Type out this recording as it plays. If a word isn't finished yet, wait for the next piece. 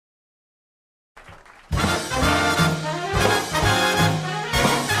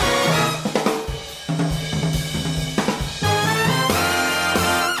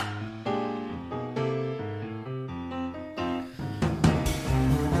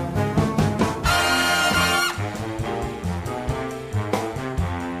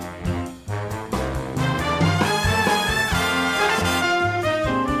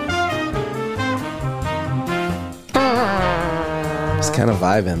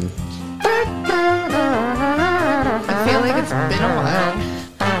vibing. I feel like it's been a while.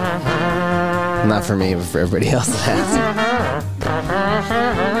 Not for me, but for everybody else it has.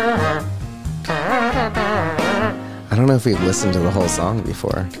 I don't know if we've listened to the whole song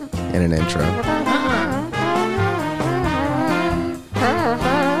before in an intro.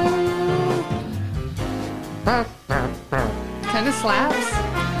 Kind of slaps.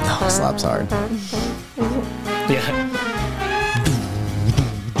 No, it slaps hard. Yeah.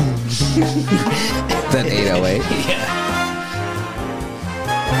 That 808.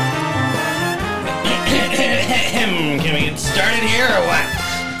 Can we get started here or what?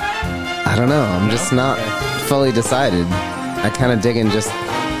 I don't know. I'm just not fully decided. I kind of digging just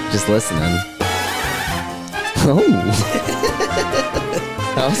listening. Oh,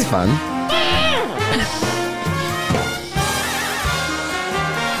 that was fun.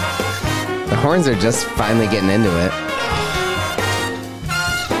 The horns are just finally getting into it.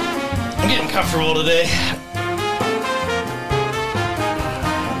 I'm getting comfortable today.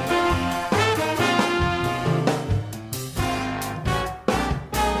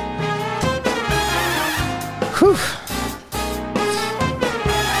 Whew.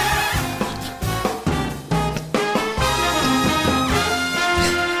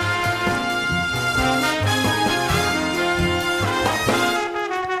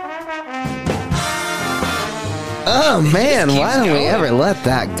 Oh man, why don't we ever let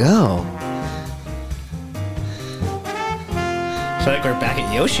that go? I feel like we're back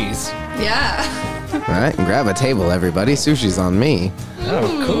at Yoshi's. Yeah. All right, grab a table, everybody. Sushi's on me.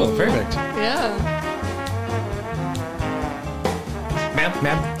 Oh, cool. Perfect. Yeah. Ma'am,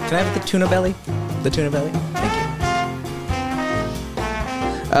 can I have the tuna belly? The tuna belly? Thank you.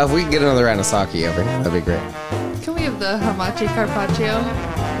 If we can get another round of sake over here, that'd be great. Can we have the hamachi carpaccio?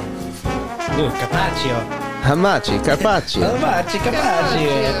 Ooh, carpaccio. Hamachi carpaccio. Hamachi carpaccio.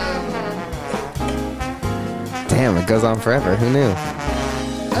 Damn, it goes on forever. Who knew?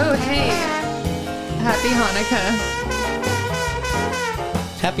 Oh, hey. Happy Hanukkah.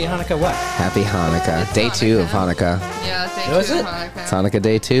 Happy Hanukkah what? Happy Hanukkah. It's Day 2 of Hanukkah. Hanukkah. Yeah, day Was 2 it? of Hanukkah. It's Hanukkah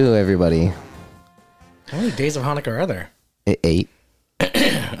Day 2, everybody. How many days of Hanukkah are there? 8.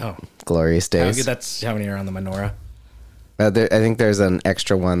 Oh. Glorious days. That's how many are on the menorah. I think there's an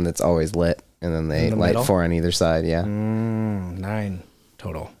extra one that's always lit, and then they In the light middle? 4 on either side. Yeah, 9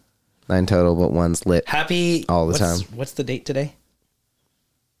 total. 9 total, but one's lit. Happy All the what's- time. What's the date today?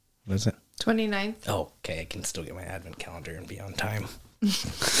 What is it? 29th. Oh, okay. I can still get my advent calendar and be on time.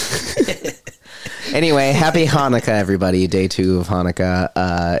 Anyway, happy Hanukkah, everybody. Day 2 of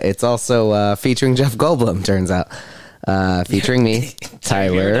Hanukkah. It's also featuring Jeff Goldblum, turns out. Featuring me, Have you ever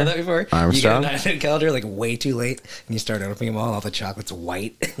Tyler done that before? Armstrong. You get an advent calendar like way too late, and you start opening them all the chocolate's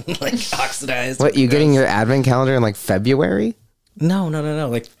white, like oxidized. What, you getting your advent calendar in like February? No.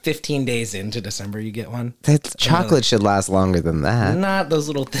 Like 15 days into December, you get one. That chocolate should last longer than that. Not those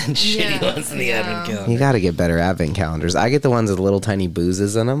little thin, shitty Yeah, ones in the yeah. advent calendar. You got to get better advent calendars. I get the ones with little tiny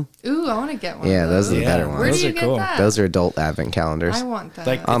boozes in them. Ooh, I want to get one. Yeah, of those are the Yeah. better Where ones. do Those you are get cool. that? Those are adult advent calendars. I want that.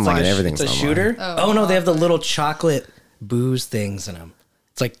 Like it's Online, like everything's it's a online. shooter. Oh, Oh no, they have the little chocolate booze things in them.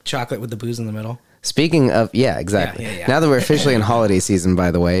 It's like chocolate with the booze in the middle. Speaking of, yeah, exactly. Yeah. Now that we're officially in holiday season, by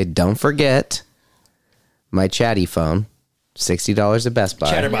the way, don't forget my chatty phone, $60 at Best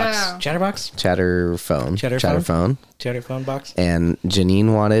Buy. Chatterbox. Yeah. Chatterbox? Chatter phone. Chatter Chatter phone? phone. Chatter phone box? And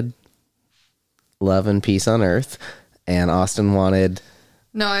Janine wanted love and peace on earth, and Austin wanted.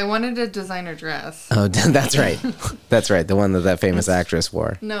 No, I wanted a designer dress. Oh, that's right. That's right. The one that famous actress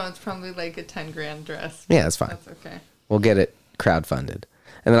wore. No, it's probably like a 10 grand dress. Yeah, that's fine. That's okay. We'll get it crowdfunded.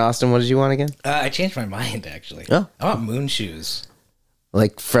 And then Austin, what did you want again? I changed my mind actually. Oh. I want moon shoes.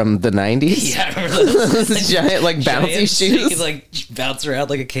 Like from the 90s? Yeah, remember those? Those giant, like, bouncy Giant, so you shoes? could like bounce around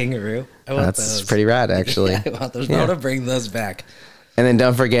like a kangaroo. I want That's those. pretty rad, actually. Yeah, I want those. Yeah. I want to bring those back. And then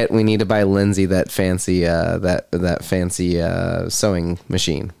don't forget, we need to buy Lindsay that fancy sewing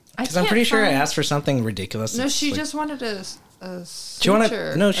machine. Because I'm pretty sure I asked for something ridiculous. No, It's she like- just wanted a She wanted-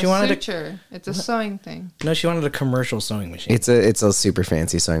 suture. no, she a wanted a- suture. It's a sewing thing. No, she wanted a commercial sewing machine. It's a super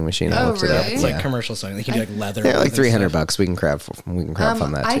fancy sewing machine. I Oh, looked it up. really? It's Yeah. like commercial sewing. They can do like leather. Yeah, like and $300 stuff. bucks. We can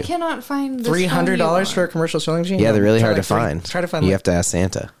crowdfund that I too. cannot find this $300 phone for you a commercial sewing machine? Yeah, they're really Try hard like to three- find. Try to find. You like- have to ask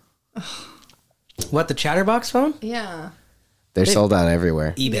Santa. What, the Chatterbox phone? want. Yeah. They're sold out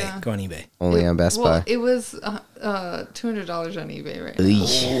everywhere. eBay. Yeah. Go on eBay. Only on Best Buy. It was $200 on eBay right now.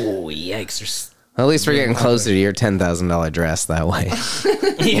 Eesh. Oh, yikes. There's... At least we're getting closer to your $10,000 dress that way.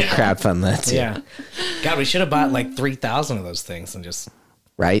 Yeah. Crowdfund that too. Yeah. God, we should have bought like 3,000 of those things and just...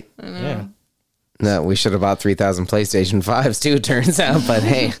 Right? Yeah. No, we should have bought 3,000 PlayStation 5s too, it turns out. But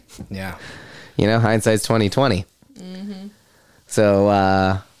hey, Yeah. hindsight's 2020.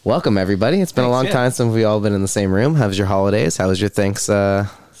 So, welcome everybody. It's been a long Thanks, time since we all been in the same room. How was your holidays? How was your thanks?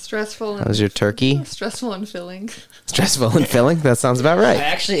 Stressful. How was your turkey? Stressful and filling. Stressful and filling? That sounds about I right.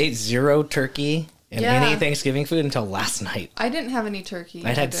 actually ate zero turkey and Yeah. any Thanksgiving food until last night. I didn't have any turkey.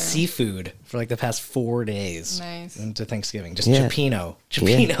 I'd had either. seafood for like the past 4 days. Nice. Into Thanksgiving. Just Yeah. Chipino.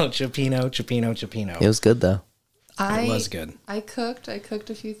 It was good though. It was good. I cooked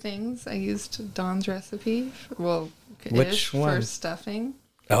a few things. I used Dawn's recipe. Well, Which one? For stuffing.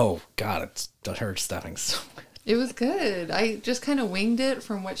 Oh, God. It's her stuffing so good. It was good. I just kind of winged it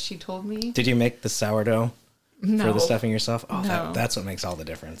from what she told me. Did you make the sourdough No. for the stuffing yourself? Oh, No. that's what makes all the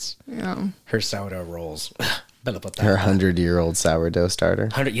difference. Yeah. Her sourdough rolls. Better put that Her on. 100-year-old sourdough starter.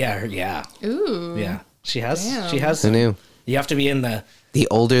 100, yeah. Ooh. Yeah. She has Damn. Who knew? You have to be in the The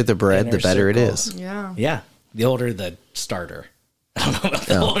older the bread, the inner better it circle. is. Yeah. Yeah. The older the starter. I don't know about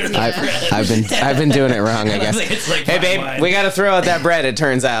the Oh, older the I've been doing it wrong, I guess. It's like Hey fine babe, wine. we got to throw out that bread. It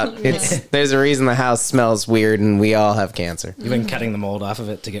turns out there's a reason the house smells weird, and we all have cancer. You've been cutting the mold off of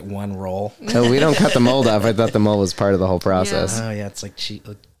it to get one roll. So we don't cut the mold off. I thought the mold was part of the whole process. Oh yeah, it's like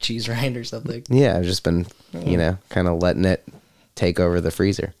cheese rind or something. Yeah, I've just been, kind of letting it take over the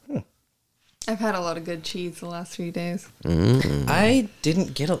freezer. I've had a lot of good cheese the last few days. I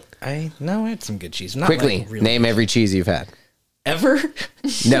didn't get I had some good cheese. Not Quickly, like really name every cheese you've had. ever.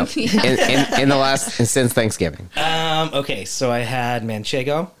 No, in the last since Thanksgiving. Okay, so I had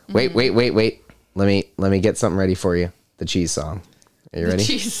manchego. Wait. Let me get something ready for you. The cheese song. Are you ready?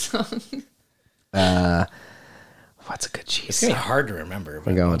 Cheese song. What's a good cheese It's gonna song? be hard to remember. But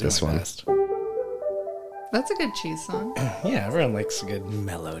We're going I'll with do this my one. best. That's a good cheese song. Yeah, everyone likes a good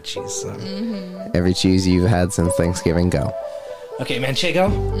mellow cheese song. Every cheese you've had since Thanksgiving. Go. Okay,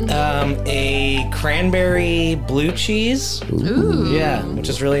 manchego. A cranberry blue cheese. Ooh. Yeah, which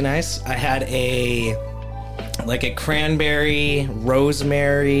is really nice. I had a cranberry,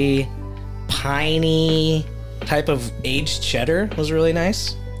 rosemary, piney type of aged cheddar. Was really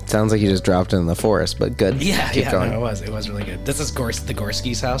nice. Sounds like you just dropped it in the forest, but good. Keep going. No, it was really good. This is the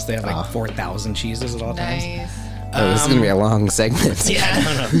Gorski's house. They have like 4,000 cheeses at all times. Nice. Oh, this is gonna be a long segment.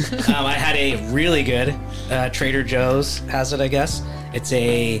 Yeah, no. I had a really good Trader Joe's has it, I guess. It's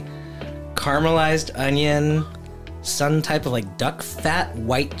a caramelized onion, some type of like duck fat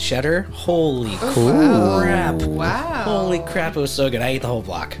white cheddar. Holy crap! Wow. Holy crap! It was so good. I ate the whole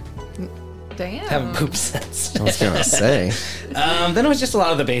block. Damn. Haven't pooped since. I was gonna say. Then it was just a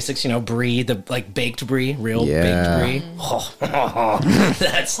lot of the basics, brie, the like baked brie, real Yeah. baked brie.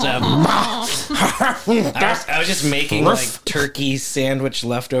 That stuff. I was just making like turkey sandwich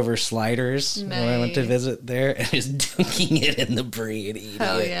leftover sliders when I went to Nice. visit there, and just dunking it in the brie and eating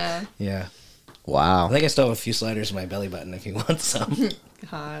Hell it. yeah. Yeah. Wow. I think I still have a few sliders in my belly button if you want some.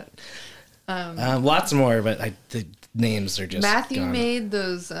 Hot. Lots more, but the names are just Matthew gone. made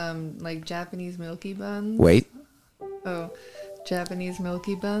those like Japanese milky buns. Wait. Oh, Japanese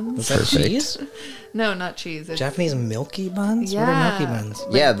milky buns. Is that Perfect. cheese? No, not cheese. It's, Japanese milky buns? Yeah. What are milky buns?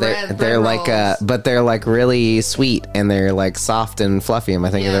 like Yeah, bread they're like rolls. but they're like really sweet and they're like soft and fluffy. Am I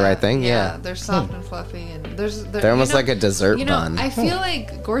thinking of the right thing? Yeah, Yeah. they're soft and fluffy, and They're almost like a dessert bun. I feel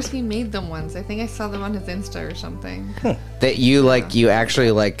like Gorski made them once. I think I saw them on his Insta or something. That you actually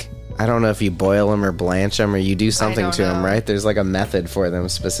like. I don't know if you boil them or blanch them or you do something don't to them, know. right? There's like a method for them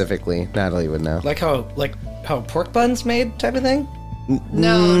specifically. Natalie would know. Like how pork buns made type of thing?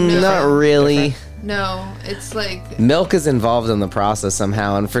 No, Not really. no. It's like Milk is involved in the process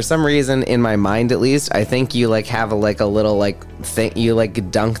somehow, and for some reason, in my mind at least, I think you like have a little like thing. You like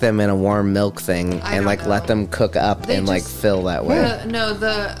dunk them in a warm milk thing I and don't like let know. them cook up They and like just- fill that way.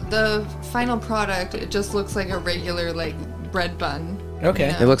 the final product. It just looks like a regular like bread bun. Okay.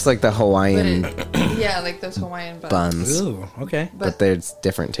 Yeah. It looks like the But Hawaiian yeah, like those Hawaiian buns. buns, Ooh, okay. but there's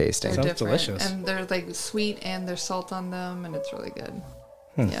different tasting. They're Sounds different, delicious. and they're like sweet, and there's salt on them, and it's really good.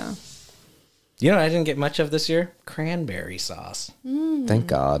 Hmm. Yeah, You know what I didn't get much of this year? Cranberry sauce. Thank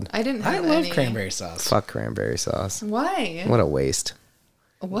God. I didn't. I Have love any. cranberry sauce. Fuck cranberry sauce. Why? What a waste.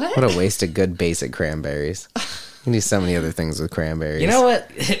 What? What a waste of good basic cranberries. You can do so many other things with cranberries. You know what?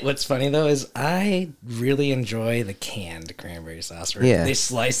 What's funny though is I really enjoy the canned cranberry sauce. Where Yeah. they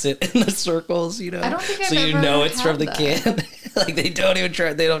slice it in the circles, I don't think so I've you ever know it's from the had can. Like they don't even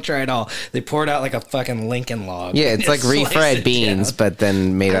try. They don't try at all. They pour it out like a fucking Lincoln log. Yeah, and it's like just slice refried it beans, down. but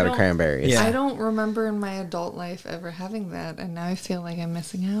then made out of don't- cranberries. Yeah. I don't remember in my adult life ever having that, and now I feel like I'm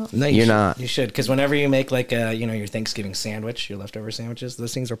missing out. No, You're should- not. You should, because whenever you make like your Thanksgiving sandwich, your leftover sandwiches,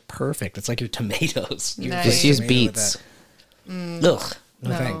 those things are perfect. It's like your tomatoes. You Nice. Just put use tomato with beets. that. Ugh, no,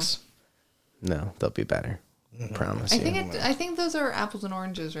 No. thanks. No, they'll be better. Promise I you. think I think those are apples and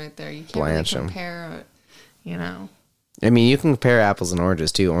oranges right there. You can't Blanch 'em. really compare. You know. I mean, you can compare apples and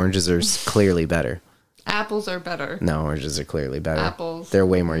oranges too. Oranges are clearly better. Apples are better. No, oranges are clearly better. Apples. They're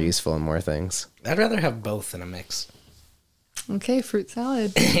way more useful in more things. I'd rather have both in a mix. Okay, fruit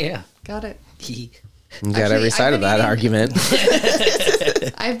salad. Yeah. Got it. You got Actually, every side of I've that been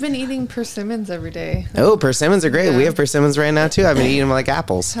argument. I've been eating persimmons every day. Oh, persimmons are great. Yeah. We have persimmons right now too. I've been eating them like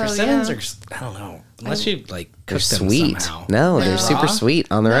apples. Hell Persimmons yeah. are, I don't know, unless you like They're cook them sweet. somehow. No, they're No. super Raw? sweet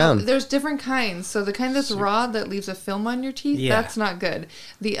on their No, own. there's different kinds. So the kind that's raw that leaves a film on your teeth, Yeah. that's not good.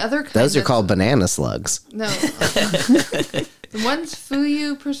 The other kind Those are that's- called banana slugs. No. One's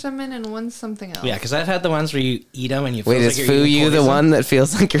Fuyu persimmon and one's something else. Yeah, because I've had the ones where you eat them and you feel Wait, like is you're eating Fuyu the poison. one that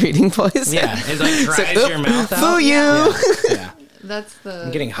feels like you're eating poison? Yeah, it like dries So, your mouth out. Fuyu! Yeah. That's the.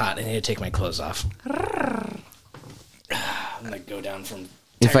 I'm getting hot. I need to take my clothes off. I'm gonna go down from.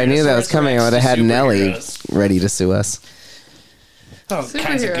 If I knew that was Tyrannosaurus coming, I Rex would have to had Nelly superheroes. ready to sue us. Oh,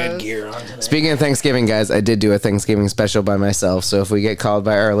 kinds of Superheroes. good gear on today. Speaking of Thanksgiving, guys, I did do a Thanksgiving special by myself. So if we get called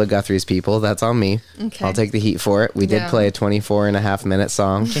by Arla Guthrie's people, that's on me. Okay. I'll take the heat for it. We did Yeah. play a 24.5-minute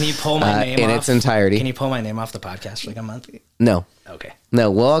song. Can you pull my name in off? its entirety. Can you pull my name off the podcast for like a month? No. Okay. No,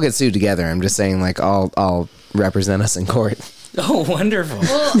 we'll all get sued together. I'm just saying, like, I'll represent us in court. Oh, wonderful.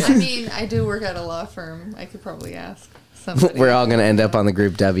 Well, I mean, I do work at a law firm. I could probably ask somebody. We're all going to end up on the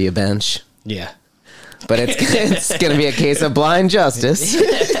Group W bench. Yeah. But it's going to be a case of blind justice.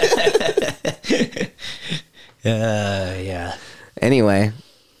 Yeah. Anyway,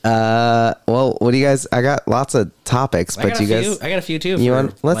 well, what do you guys? I got lots of topics, I but got you a guys, few. I got a few too. You for,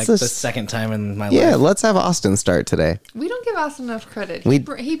 want- let's like just- the second time in my yeah, life. let's have Austin start today. We don't give Austin enough credit. We-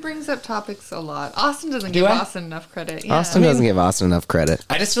 He brings up topics a lot. Austin doesn't Do give I? Austin enough credit. Yeah. Austin doesn't give Austin enough credit.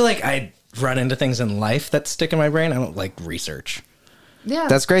 I just feel like I run into things in life that stick in my brain. I don't like research. Yeah.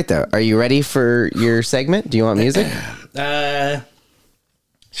 That's great, though. Are you ready for your segment? Do you want music?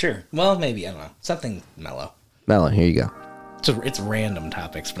 Sure. Well, maybe. I don't know. Something mellow. Mellow, here you go. It's random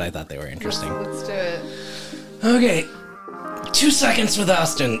topics, but I thought they were interesting. Let's do it. Okay. 2 seconds with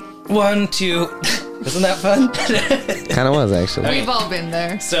Austin. 1, 2. Isn't that fun? Kind of was, actually. We've all been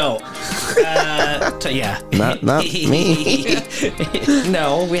there. So, yeah. Not me.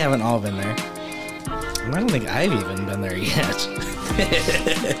 No, we haven't all been there. I don't think I've even been there yet.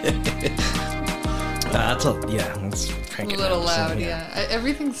 That's crank A it little down, loud, so, yeah.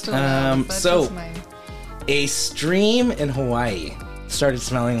 Everything's still loud. That's so- just mine. A stream in Hawaii started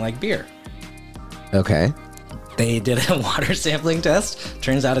smelling like beer. Okay. They did a water sampling test.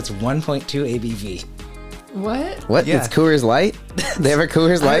 Turns out it's 1.2 ABV. What? What? Yeah. It's Coors Light? They have a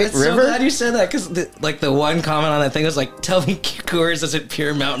Coors Light I'm so river? glad you said that because the one comment on that thing was like, "Tell me Coors isn't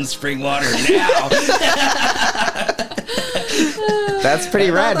pure mountain spring water now." That's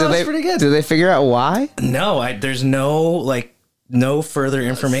pretty rad. that was pretty good. Did they figure out why? No, there's no further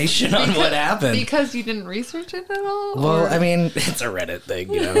information on what happened. Because you didn't research it at all? Well, or- I mean, it's a Reddit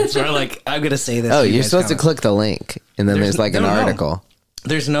thing, you know. It's sort of like I'm gonna say this. Oh, you you're guys supposed to comment. click the link, and then there's like an no. article.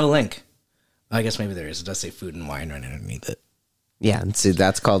 There's no link. I guess maybe there is. It does say food and wine right underneath it. Yeah, and see,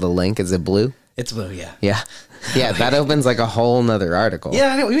 that's called a link. Is it blue? It's blue, yeah. Yeah. Yeah, that opens like a whole nother article.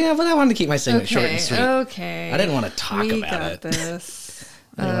 Yeah, but I wanted to keep my segment short okay, and sweet. okay. I didn't want to talk we about got it. this.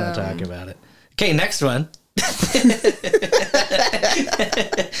 I didn't want to talk about it. Okay, next one.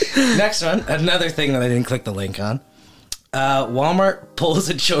 Next one. Another thing that I didn't click the link on. Walmart pulls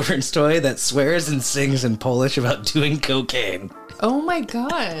a children's toy that swears and sings in Polish about doing cocaine. Oh my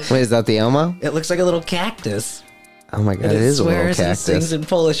god. Wait, is that the Elmo? It looks like a little cactus. Oh my god, it is a little swears and cactus. sings in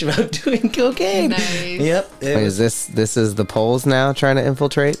Polish about doing cocaine. Nice. Yep. it Wait, was- is this is the Poles now trying to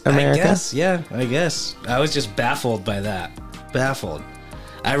infiltrate America? I guess, yeah, I guess. I was just baffled by that. Baffled.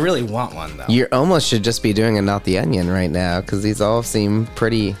 I really want one, though. You almost should just be doing a Not the Onion right now, because these all seem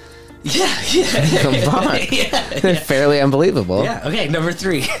pretty Yeah. combined. yeah. Fairly unbelievable. Yeah, okay, number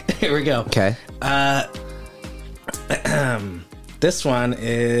 3. Here we go. Okay. This one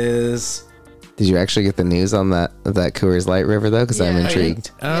is... Did you actually get the news on that Coors Light River, though? Because I'm Yeah.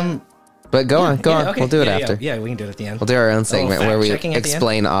 intrigued. Yeah. But go on. okay. We'll do it Yeah, after. Yeah, we can do it at the end. We'll do our own segment where we fact-checking at the end?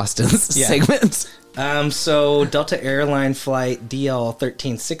 explain Austin's Yeah. segment. So Delta Airline flight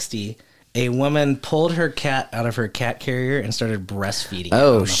DL1360, a woman pulled her cat out of her cat carrier and started breastfeeding it on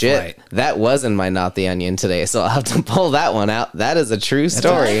Oh, the shit. flight. That was in my Not the Onion today, so I'll have to pull that one out. That is a true That's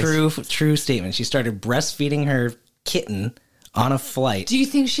story. a true statement. She started breastfeeding her kitten on a flight. Do you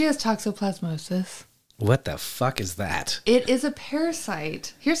think she has toxoplasmosis? What the fuck is that? It is a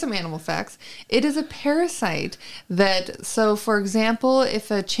parasite. Here's some animal facts. It is a parasite that, so for example,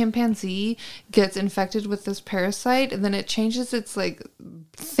 if a chimpanzee gets infected with this parasite, then it changes its like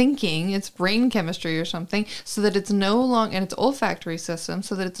thinking, its brain chemistry or something, so that it's no longer, and its olfactory system,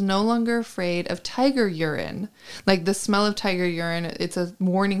 so that it's no longer afraid of tiger urine. Like the smell of tiger urine, it's a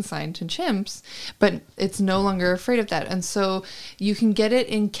warning sign to chimps, but it's no longer afraid of that. And so you can get it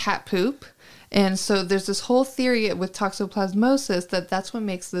in cat poop. And so there's this whole theory with toxoplasmosis that's what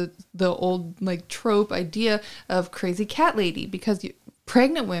makes the old like trope idea of crazy cat lady, because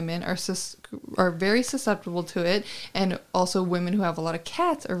pregnant women are very susceptible to it, and also women who have a lot of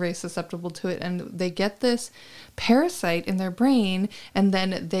cats are very susceptible to it, and they get this parasite in their brain, and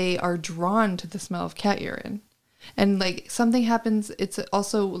then they are drawn to the smell of cat urine. And like something happens, it's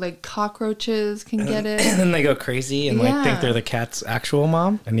also like cockroaches can get it. And then they go crazy and like think they're the cat's actual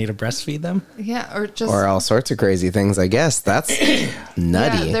mom and need to breastfeed them. Yeah, or all sorts of crazy things, I guess. That's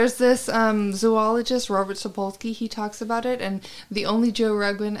nutty. Yeah, there's this zoologist, Robert Sapolsky, he talks about it, and the only Joe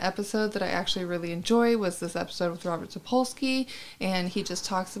Rogan episode that I actually really enjoy was this episode with Robert Sapolsky, and he just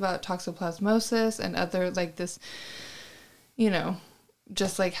talks about toxoplasmosis and other like this,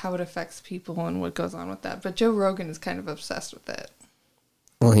 just like how it affects people and what goes on with that. But Joe Rogan is kind of obsessed with it.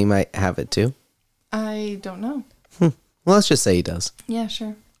 Well, he might have it too. I don't know. Well, let's just say he does. Yeah,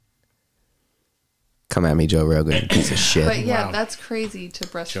 sure. Come at me, Joe Rogan, piece of shit. But yeah, that's crazy to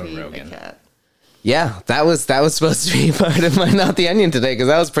breastfeed a cat. Yeah, that was supposed to be part of my Not the Onion today, because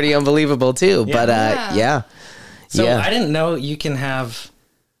that was pretty unbelievable too. Yeah. But yeah. So I didn't know you can have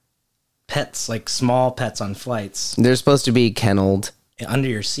pets, like small pets on flights. They're supposed to be kenneled. Under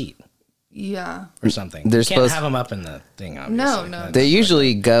your seat. Yeah. Or something. You can't have them up in the thing, obviously. No. They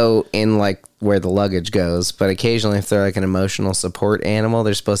usually go in like where the luggage goes, but occasionally if they're like an emotional support animal,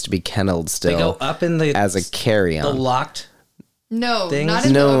 they're supposed to be kenneled still. They go up in the... as a carry-on. The locked No, things? not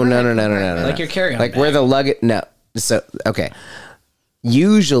in No. Like your carry-on Like bag. where the luggage... No. So, okay.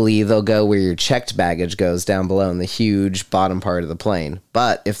 Usually they'll go where your checked baggage goes, down below in the huge bottom part of the plane.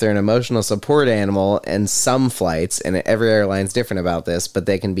 But if they're an emotional support animal, and some flights, and every airline's different about this, but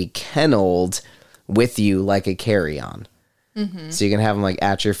they can be kenneled with you like a carry-on. Mm-hmm. So you can have them like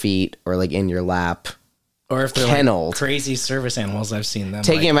at your feet or like in your lap. Or if they're kenneled. Like crazy service animals, I've seen them.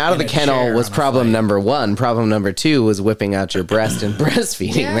 Taking them out of the kennel was problem number one. Problem number two was whipping out your breast and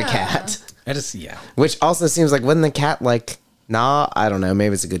breastfeeding the cat. Which also seems like, wouldn't the cat like... Nah, I don't know.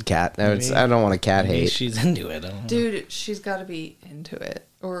 Maybe it's a good cat. I don't want a cat hate. She's into it. Dude, she's got to be into it.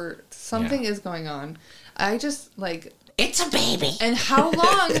 Or something is going on. I just, like... It's a baby. And how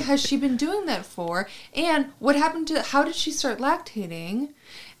long has she been doing that for? And what happened to... How did she start lactating?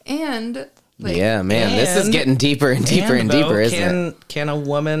 And... Like, yeah, man. This is getting deeper and deeper and deeper, isn't it? Can a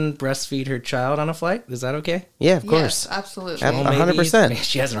woman breastfeed her child on a flight? Is that okay? Yeah, of course. Yes, absolutely. 100%.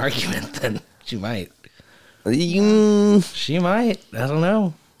 She has an argument, then she might. She might. I don't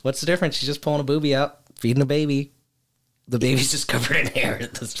know. What's the difference? She's just pulling a boobie out, feeding a baby. The baby's just covered in hair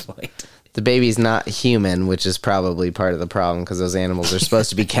at this point. The baby's not human, which is probably part of the problem, because those animals are supposed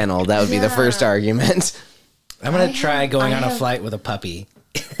to be kenneled. That would be the first argument. I'm going to try going on a flight with a puppy.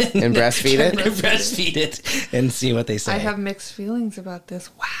 And breastfeed it? Breastfeed it and see what they say. I have mixed feelings about this.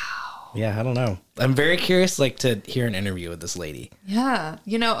 Wow. Yeah, I don't know. I'm very curious, like, to hear an interview with this lady. Yeah.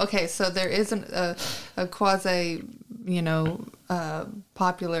 Okay, so there is a quasi,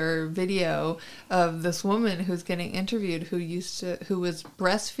 popular video of this woman who's getting interviewed who was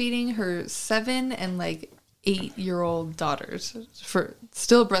breastfeeding her 7 and 8-year-old daughters, for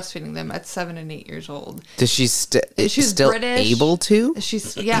still breastfeeding them at 7 and 8 years old. Does she's still British. Able to?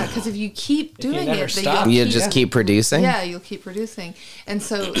 Because if you keep doing you just keep producing. Yeah, you'll keep producing. And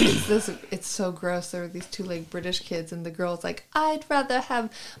so it's so gross. There were these 2 British kids, and the girl's like, "I'd rather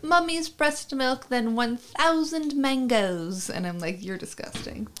have mummy's breast milk than 1,000 mangoes," and I'm like, "You're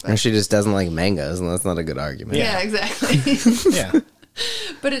disgusting." Or she just doesn't like mangoes, and that's not a good argument. Yeah, exactly. Yeah.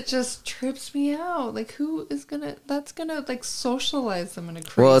 But it just trips me out. Who is that's gonna socialize them in a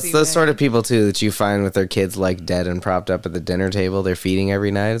crazy Well, it's those way. sort of people too that you find with their kids dead and propped up at the dinner table they're feeding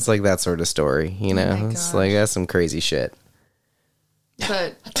every night. It's like that sort of story, it's like that's some crazy shit.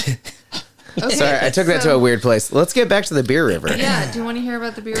 But okay, sorry, I took that to a weird place. Let's get back to the Beer River. Yeah, do you want to hear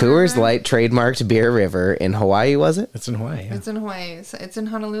about the Beer Coors River? Light trademarked Beer River in Hawaii, was it? It's in Hawaii. Yeah. It's in Hawaii. It's in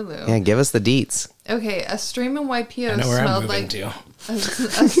Honolulu. Yeah, give us the deets. Okay, a stream in Waipio I know where I'm smelled moving like to.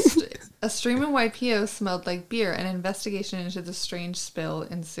 a stream in Waipio smelled like beer. An investigation into the strange spill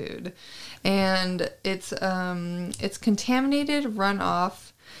ensued, and it's contaminated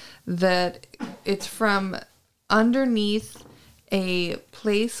runoff that it's from underneath a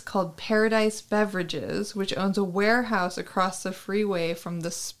place called Paradise Beverages, which owns a warehouse across the freeway from the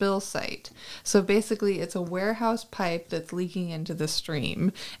spill site. So basically, it's a warehouse pipe that's leaking into the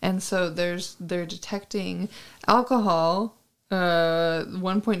stream. And so they're detecting alcohol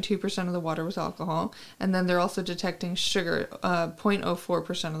 1.2% of the water was alcohol, and then they're also detecting sugar.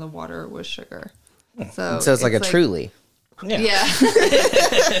 0.04% of the water was sugar. So it's like a Truly. Yeah.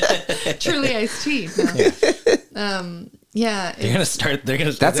 Truly iced tea. No. Yeah. They're gonna start.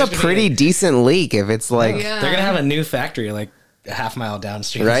 That's a pretty decent leak if it's like. Yeah. They're gonna have a new factory like a half mile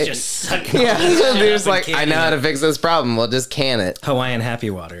downstream. Right? Just sucking Yeah, all this shit there's up and like, I canning know how it. to fix this problem. We'll just can it. Hawaiian Happy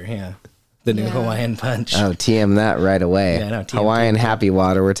Water. Yeah, the new Yeah. Hawaiian Punch. Oh, TM that right away. Yeah, no, TM. Hawaiian Happy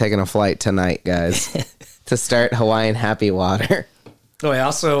Water. We're taking a flight tonight, guys, to start Hawaiian Happy Water. Oh, I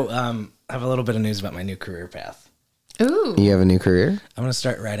also have a little bit of news about my new career path. Ooh. You have a new career? I'm gonna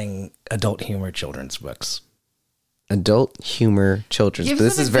start writing adult humor children's books. Adult humor children's. Give But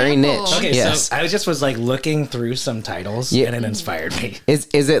this some is very examples. niche. Okay, Yes. so I was like looking through some titles Yeah. and it inspired me. Is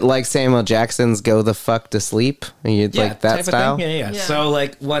it like Samuel Jackson's "Go the Fuck to Sleep"? Are you like that type of style? thing. Yeah. Yeah. So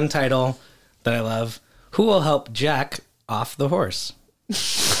like one title that I love: Who will help Jack off the horse?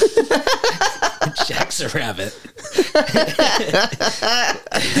 Jack's a rabbit.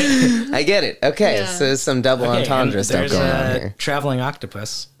 I get it. Okay, Yeah. so there's some double Okay, entendre and stuff there's going on a here. traveling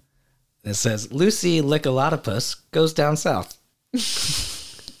octopus. It says Lucy Lickalotopus goes down south.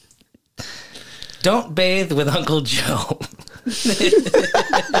 Don't bathe with Uncle Joe.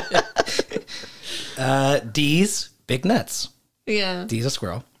 D's big nuts. Yeah. D's a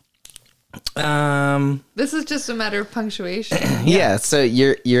squirrel. This is just a matter of punctuation. Yeah, so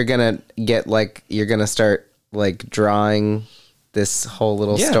you're gonna get like you're gonna start like drawing this whole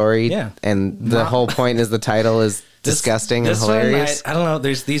little Yeah, story, yeah. and the whole point is the title is disgusting and this one, hilarious. I don't know.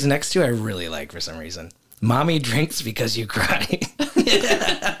 There's these next two I really like for some reason. Mommy drinks because you cry.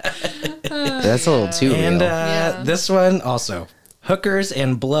 That's a little too And real. Yeah. this one also. Hookers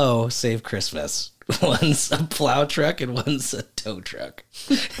and blow save Christmas. One's a plow truck and one's a tow truck.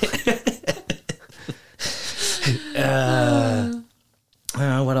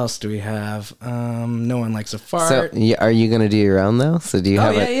 What else do we have? No one likes a So, fart. are you gonna do your own though? So, do you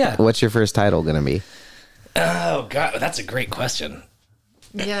have yeah. What's your first title gonna be? Oh God, that's a great question.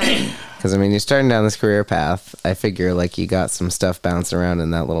 Yeah. Because I mean, you're starting down this career path. I figure like you got some stuff bouncing around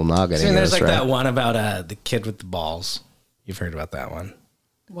in that little noggin. I mean, of there's yours, like right? that one about the kid with the balls. You've heard about that one.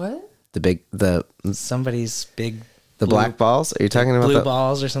 What? the Somebody's big black balls. Are you talking about blue the?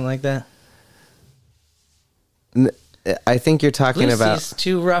 balls or something like that. I think you're talking Lucy's about.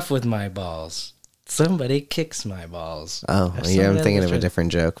 too rough with my balls. Somebody kicks my balls. Oh, Or yeah, I'm something thinking of a different.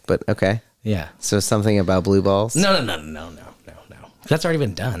 different joke, but okay. Yeah. So something about blue balls. No. That's already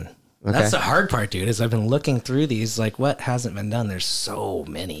been done. Okay. That's the hard part, dude, is I've been looking through these, like, what hasn't been done? There's so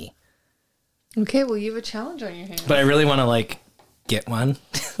many. Okay, well, you have a challenge on your hands. But I really want to, like, get one.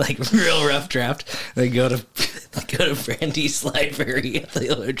 Like, real rough draft. Then go to Brandy's library at the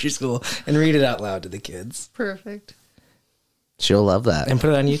elementary school and read it out loud to the kids. Perfect. She'll love that. And put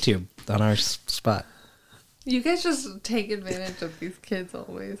it on YouTube on our spot. You guys just take advantage of these kids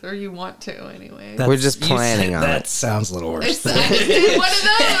always, or you want to anyway. We're just you planning said- on that it. sounds a little worse. I just did one of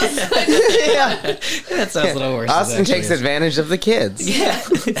those. That sounds a little worse. Austin takes advantage of the kids. Yeah,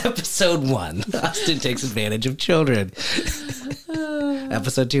 episode 1. Austin takes advantage of children.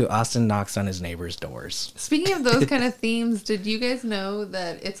 Episode 2. Austin knocks on his neighbor's doors. Speaking of those kind of themes, did you guys know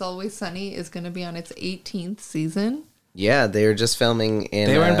that It's Always Sunny is going to be on its 18th season? Yeah, they were just filming in.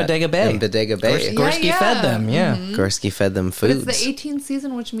 They were in Bodega Bay. In Bodega Bay. Gorski yeah. fed them, yeah. Gorski fed them But foods. it's the 18th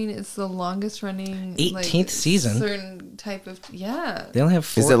season, which means it's the longest running 18th season? Certain type of They only have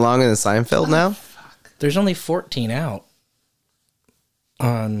 4. Is it longer than Seinfeld now? There's only 14 out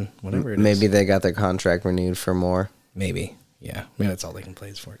on whatever it is. Maybe they got their contract renewed for more. Maybe. Yeah. Maybe that's all they can play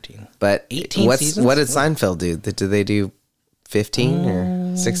is 14. But 18 what seasons? did Seinfeld do? Did they do 15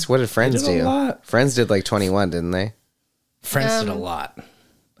 or 6? What did Friends did a do? lot. Friends did like 21, didn't they? Friends did a lot.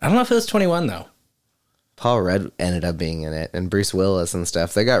 I don't know if it was 21, though. Paul Rudd ended up being in it, and Bruce Willis and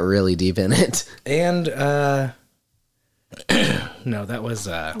stuff. They got really deep in it. And, no, that was,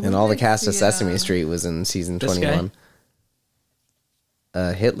 And all the cast of Yeah. Sesame Street was in season This guy?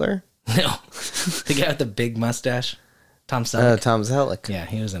 21. Hitler? no, the guy with the big mustache. Tom Selleck. Tom Selleck. Yeah,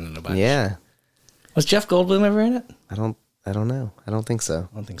 he was in it a bunch. Yeah. Was Jeff Goldblum ever in it? I don't know. I don't think so.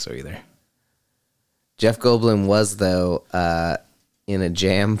 I don't think so either. Jeff Goldblum was, though, in a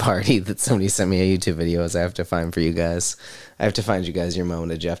jam party that somebody sent me a YouTube video as I have to find for you guys. I have to find you guys your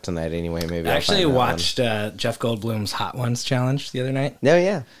moment of Jeff tonight anyway. Maybe I I'll actually find that one. watched Jeff Goldblum's Hot Ones challenge the other night. No,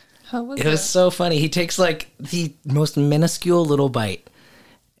 yeah. How was It was it? so funny. He takes like the most minuscule little bite.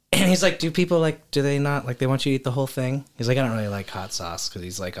 And he's like, do people like, do they not, like, they want you to eat the whole thing? He's like, I don't really like hot sauce because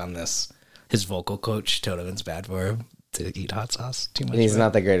he's like on this, his vocal coach, Toteman's bad for him. to eat hot sauce too much. And he's of it.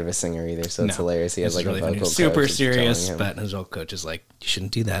 not that great of a singer either, so it's No. hilarious. He has It's like really a funny. vocal super coach that's telling serious, him. but his vocal coach is like, you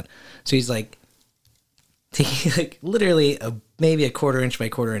shouldn't do that. So he's like, he like literally maybe a 1/4 inch by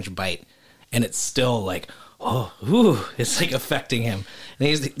 1/4 inch bite, and it's still like, oh, ooh, it's like affecting him. And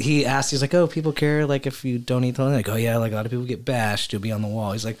he asked, he's like, oh, people care like if you don't eat the onion? Like, oh yeah, like a lot of people get bashed, you'll be on the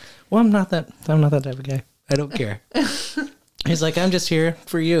wall. He's like, well, I'm not that type of guy. I don't care. He's like, I'm just here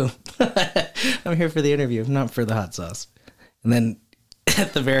for you. I'm here for the interview, not for the hot sauce. And then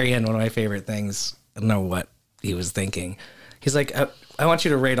at the very end, one of my favorite things, I don't know what he was thinking. He's like, I want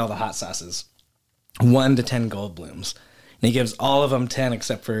you to rate all the hot sauces 1 to 10 Goldblums. And he gives all of them 10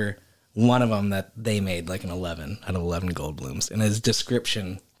 except for one of them that they made like an 11 out of 11 Goldblums. And his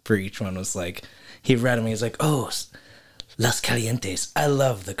description for each one was like, he read them, he's like, oh, Las Calientes. I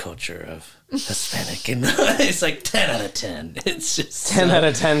love the culture of Hispanic. And it's like 10 out of 10. It's just 10 out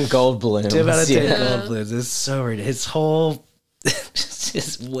of 10 Goldblums. 10 out of 10 Yeah. Goldblums. It's so weird. His whole just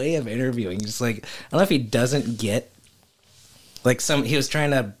his way of interviewing, just like, I don't know if he doesn't get like he was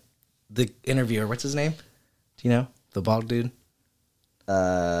trying to, the interviewer, what's his name? Do you know? The bald dude?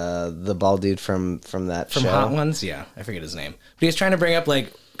 The bald dude from that From show. Hot Ones? Yeah, I forget his name. But he was trying to bring up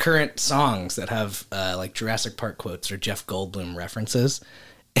like current songs that have like Jurassic Park quotes or Jeff Goldblum references.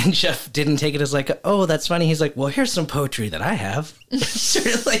 And Jeff didn't take it as like, oh, that's funny. He's like, well, here's some poetry that I have. Sort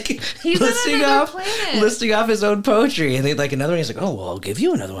of like He's on another planet. listing off his own poetry. And then like another one, he's like, oh, well, I'll give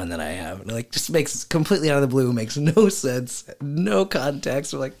you another one that I have. And like just makes completely out of the blue, makes no sense, no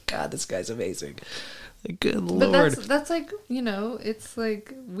context. We're like, God, this guy's amazing. Like, good But Lord. that's like, you know, it's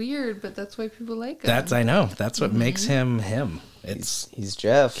like weird, but that's why people like him. I know. That's what makes him him. He's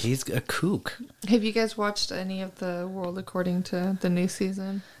Jeff. He's a kook. Have you guys watched any of the World According to the new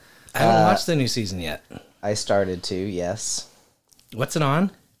season? I haven't watched the new season yet. I started to, yes. What's it on?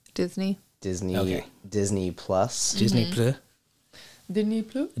 Disney. Disney Okay. Disney Plus. Disney Plus. Disney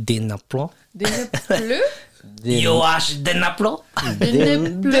Plus? Disney Plus. Disney Plus? You watch Disney Plus?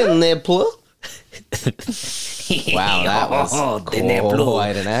 Disney Plus. Wow, that was Disney Plus.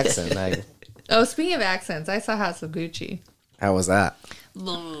 quite an accent. Oh, speaking of accents, I saw House of Gucci. How was that?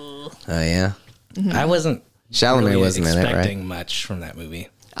 Oh, yeah. I wasn't Chalamet really wasn't in it, expecting right? much from that movie.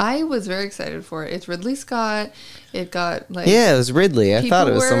 I was very excited for it. It's Ridley Scott. It got like Yeah, it was Ridley. I thought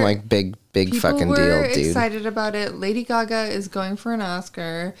it People was some were- like big people fucking were deal, dude. excited about it. Lady Gaga is going for an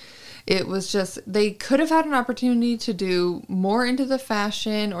Oscar. It was just they could have had an opportunity to do more into the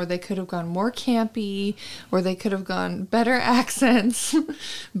fashion, or they could have gone more campy, or they could have gone better accents,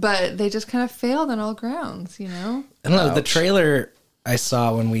 but they just kind of failed on all grounds. You know I don't know. The Ouch. trailer I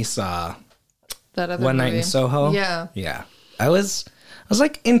saw when we saw that other One Night movie. in Soho. Yeah. Yeah. I was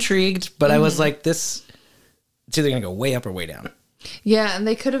like intrigued, but I was like, this it's either gonna go way up or way down. Yeah, and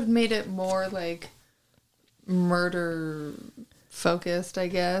they could have made it more like murder focused, I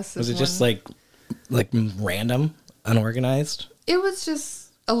guess. Was is it just one- like random, unorganized? It was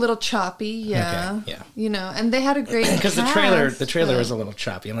just a little choppy, yeah. Okay, yeah. You know, and they had a great Because the cast, trailer but was a little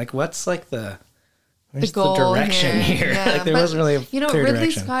choppy. I'm like, what's like where's the goal direction here? Yeah, like there but, wasn't really a you know, clear Ridley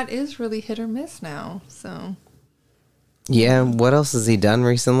direction. Scott is really hit or miss now. So Yeah, what else has he done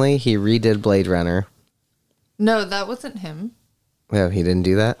recently? He redid Blade Runner. no, that wasn't him. Oh, he didn't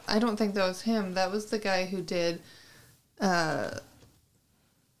do that? I don't think that was him. That was the guy who did. That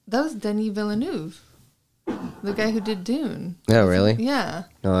was Denis Villeneuve, the guy who did Dune. Oh, really? Yeah.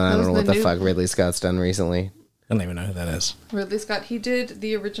 No, I That don't was know what the new- fuck Ridley Scott's done recently. I don't even know who that is. Ridley Scott. He did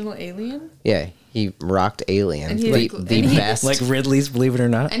the original Alien, Yeah, he rocked Alien. And he The, did- the and he- best. Like Ridley's Believe It or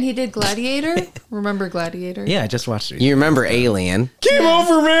Not. and he did Gladiator. Remember Gladiator? Yeah, I just watched it. You remember Alien? Came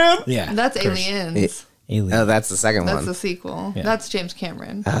over, man. Yeah, That's of course. Aliens. Alien. Oh, that's the second That's one. the sequel. Yeah. That's James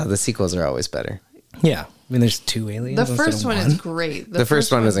Cameron. The sequels are always better. Yeah, I mean, there's two aliens. The instead first of one is great. The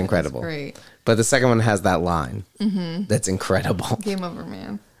first one is is incredible. Great. But the second one has that line. Mm-hmm. That's incredible. Game over,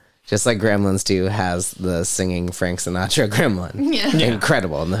 man. Just like Gremlins 2 has the singing Frank Sinatra gremlin. Yeah.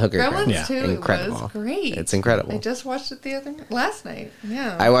 Incredible. And the hooker Gremlins gremlin. Yeah. 2 Incredible. was great. It's incredible. I just watched it last night.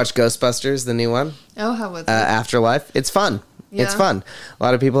 Yeah. I watched Ghostbusters, the new one, Oh, how was it? Afterlife. It's fun. It's Yeah. fun. A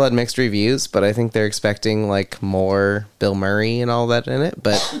lot of people had mixed reviews, but I think they're expecting like more Bill Murray and all that in it.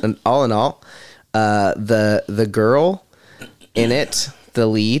 But all in all, the girl in it, the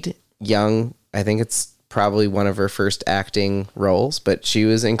lead, young, I think it's probably one of her first acting roles, but she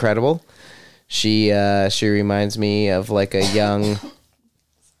was incredible. She reminds me of like a young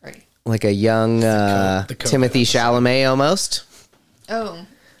Sorry. like a young the COVID Timothy episode. Chalamet almost. Oh,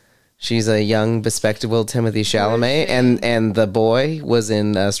 She's a young, bespectacled Timothy Chalamet, and the boy was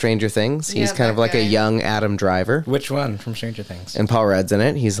in Stranger Things. He's Yeah, kind of that like a guy. young Adam Driver, Which one from Stranger Things? and Paul Rudd's in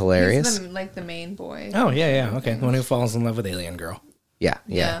it. He's hilarious. He's the main boy. Oh, yeah. Okay. The one who falls in love with Alien Girl. Yeah,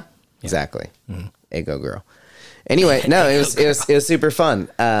 Yeah. exactly. Ego girl. Anyway, no, it was super fun.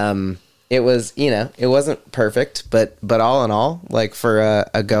 It was, it wasn't perfect, but all in all, like for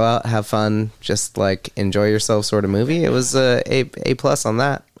a go out, have fun, just like enjoy yourself sort of movie, it was a plus on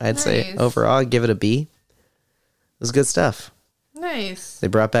that. I'd say Nice. overall, I'd give it a B. It was good stuff. Nice. They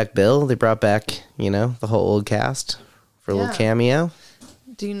brought back Bill. They brought back, the whole old cast for a little Yeah. cameo.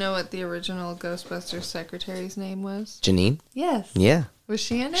 Do you know what the original Ghostbusters secretary's name was? Janine, Yes. yeah, Was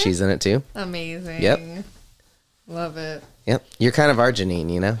she in it? she's in it too. Amazing. Yep. Love it. Yep, you're kind of our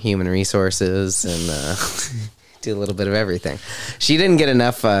Janine, human resources and do a little bit of everything. She didn't get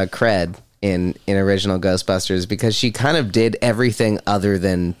enough cred in original Ghostbusters because she kind of did everything other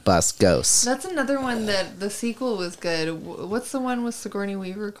than bust ghosts. That's another one that the sequel was good. What's the one with Sigourney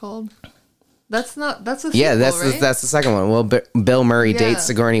Weaver called? That's a sequel, Yeah, that's right? that's the second one. Well, Bill Murray Yeah. dates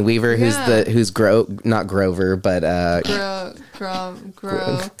Sigourney Weaver, who's Yeah. not Grover, but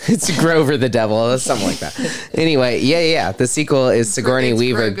Grow. it's Grover the Devil, something like that. Anyway, yeah. The sequel is Sigourney It's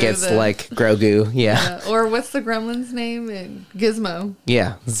Weaver Grogu gets the- like Grogu. Yeah, Or what's the gremlin's name? Gizmo.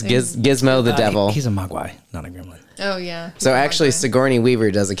 yeah. It's Gizmo the Devil. He's a Mogwai, not a gremlin. Oh, yeah. So actually, Okay. Sigourney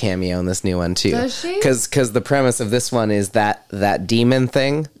Weaver does a cameo in this new one too. Does she? Because the premise of this one is that demon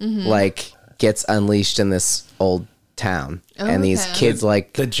thing Mm-hmm. like gets unleashed in this old town, Oh, and these okay. kids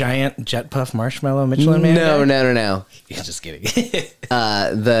like The giant jet puff marshmallow Michelin Man? no. guy? He's just kidding.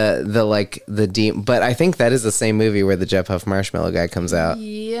 The demon. But I think that is the same movie where the Jet Puff Marshmallow guy comes out.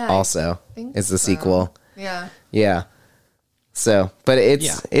 Yeah. Also, think it's the so. sequel. Yeah. Yeah. So, but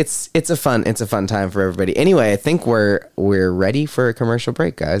it's a fun time for everybody. Anyway, I think we're ready for a commercial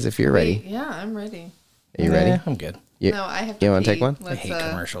break, guys. If you're ready, Yeah, I'm ready. are you ready? Yeah, I'm good. You, No, I have to you want to pee. take one? I hate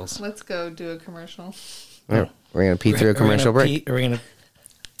commercials. Let's go do a commercial. We're gonna pee through a commercial break. Are we going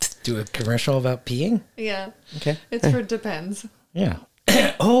to do a commercial about peeing? Yeah. Okay. It's for depends. Yeah.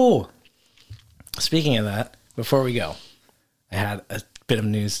 Oh, speaking of that, before we go, I had a bit of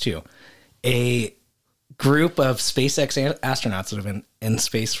news too. A group of SpaceX astronauts that have been in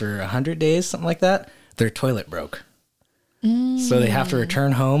space for 100 days, something like that, their toilet broke. So they have to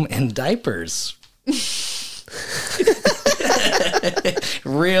return home in diapers.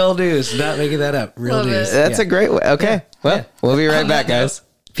 Real news. Not making that up. Real Love news. it. That's a great way. Okay, well, Yeah. we'll be right On back, that note, guys.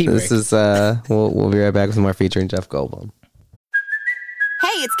 pee This break. is we'll be right back with more featuring Jeff Goldblum.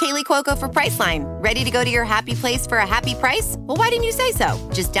 Hey, it's Kaylee Cuoco for Priceline. Ready to go to your happy place for a happy price? Well, why didn't you say so?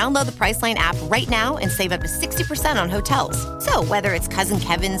 Just download the Priceline app right now and save up to 60% on hotels. So whether it's Cousin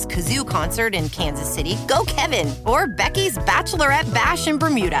Kevin's Kazoo Concert in Kansas City, go Kevin, or Becky's Bachelorette Bash in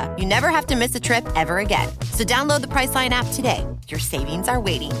Bermuda, you never have to miss a trip ever again. So download the Priceline app today. Your savings are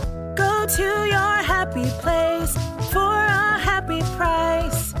waiting. Go to your happy place for a happy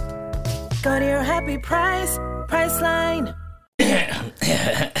price. Go to your happy price, Priceline.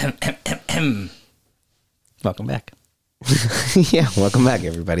 Welcome back. Yeah, welcome back,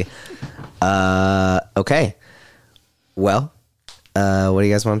 everybody. Okay. Well, what do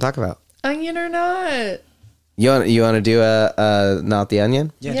you guys want to talk about? Onion or not? You want to do a not the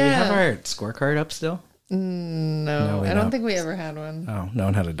onion? Yeah, do we have Yeah. our scorecard up still? No, we I don't don't. think we ever had one. Oh, no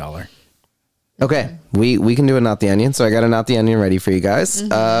one had $1. Okay, we can do a not the onion. So I got a not the onion ready for you guys.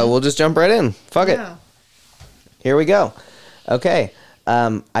 We'll just jump right in. Fuck it. Yeah. Here we go. Okay.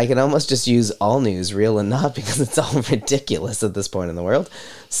 I can almost just use all news, real and not, because it's all ridiculous at this point in the world.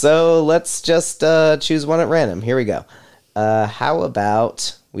 So let's just choose one at random. Here we go. How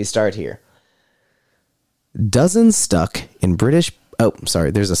about we start here? Dozens stuck in British. Oh,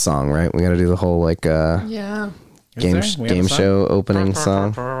 sorry. There's a song, right? We got to do the whole like Yeah. game there? We have a game song? show opening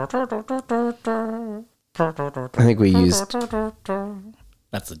song. I think we used.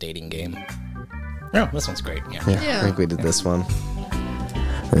 That's the dating game. No, this one's great. Yeah. Yeah, Yeah. I think we did this one.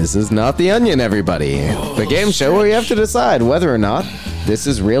 This is Not the Onion, everybody. The game show where you have to decide whether or not this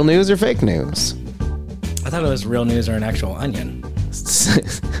is real news or fake news. I thought it was real news or an actual onion.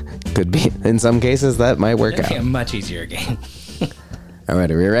 Could be. In some cases, that might work It'd be a out. much easier game. All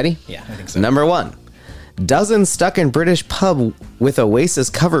right, are we ready? Yeah, I think so. Number 1. Dozen stuck in British pub with Oasis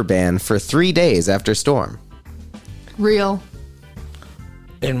cover band for 3 days after storm. Real.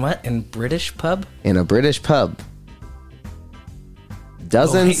 In what? In British pub? In a British pub.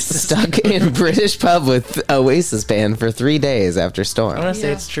 Dozens Oasis. stuck in British pub with Oasis band for 3 days after I storm. want to say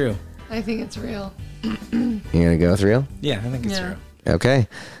Yeah. it's true. I think it's real. You gonna go with real? Yeah, I think it's Yeah. true. Okay.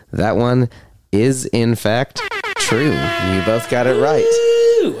 That one is in fact true. You both got it right.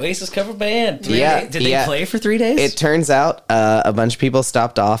 Woo! Oasis cover band. Did they play for 3 days? It turns out a bunch of people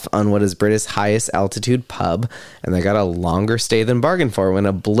stopped off on what is Britain's highest altitude pub, and they got a longer stay than bargained for when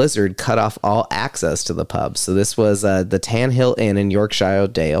a blizzard cut off all access to the pub. So this was the Tan Hill Inn in Yorkshire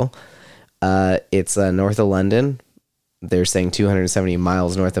Dale. It's north of London. They're saying 270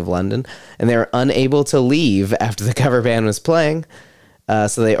 miles north of London, and they were unable to leave after the cover band was playing.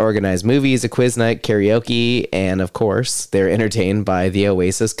 So they organized movies, a quiz night, karaoke, and of course, they're entertained by the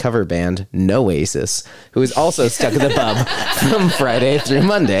Oasis cover band, Noasis, who is also stuck at the pub from Friday through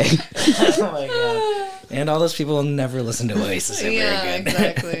Monday. Oh my god! And all those people never listen to Oasis ever again.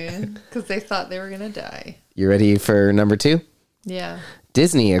 Exactly. Because they thought they were gonna die. You ready for number 2? Yeah.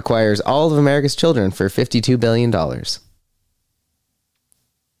 Disney acquires all of America's children for $52 billion.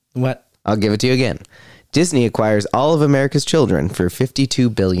 What? I'll give it to you again. Disney acquires all of America's children for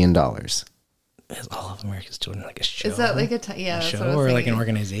 $52 billion. Is All of America's Children like a show? Is that like a a that's show what I was or like an thinking.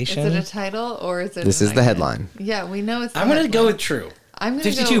 organization? Is it a title or is it? This an is the idea? headline. Yeah, we know it's. I'm gonna go with true. I'm gonna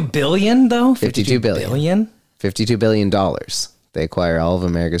 52 go, billion though. 52 billion. $52 billion. They acquire all of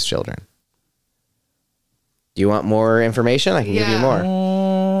America's children. Do you want more information? I can give you Yeah.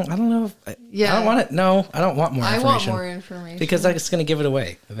 more. I don't know. If Yeah. I don't want it. No, I don't want more I information. want more information Because I'm just going to give it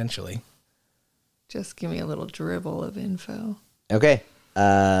away eventually. just give me a little dribble of info. Okay.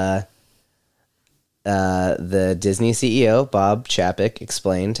 The Disney CEO, Bob Chapek,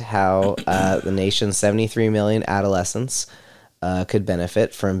 explained how the nation's 73 million adolescents could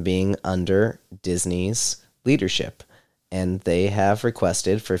benefit from being under Disney's leadership. And they have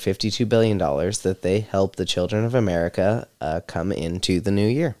requested for $52 billion that they help the children of America come into the new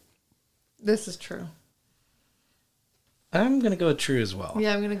year. This is true. I'm going to go with true as well.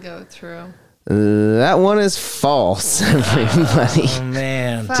 Yeah, I'm gonna go with true. That one is false, everybody. Oh,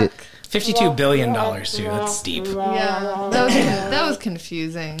 man. Fuck. $52 billion, too. That's steep. Yeah, that was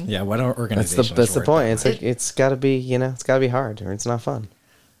confusing. Yeah, what are That's organizations the worth point. that It's much? like, it's got to be, it's got to be hard or it's not fun.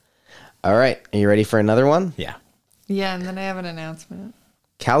 All right. Are you ready for another one? Yeah. Yeah, and then I have an announcement.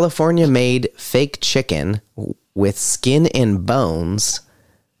 California made fake chicken with skin and bones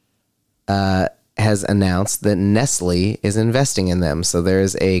has announced that Nestle is investing in them. So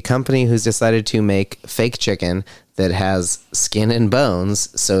there's a company who's decided to make fake chicken that has skin and bones,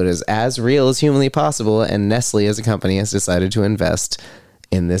 so it is as real as humanly possible, and Nestle as a company has decided to invest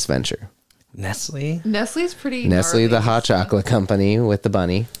in this venture. Nestle? Nestle's pretty. Nestle, the gnarly. hot chocolate company with the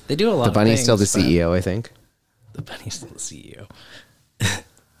bunny. They do a lot The of bunny's things, still the but- CEO, I think. The bunny's still the CEO.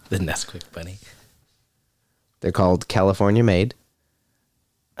 The Nesquik bunny. They're called California Made.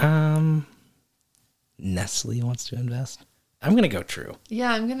 Nestle wants to invest. I'm going to go true.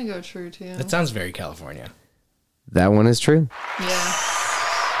 Yeah, I'm gonna go true too. That sounds very California. That one is true. Yeah.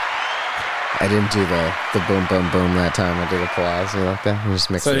 I didn't do the boom, boom, boom that time. I did applause. You like that? I just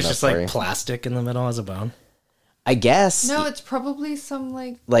mixed So it it's up just for like you. plastic in the middle as a bone. I guess, No, it's probably some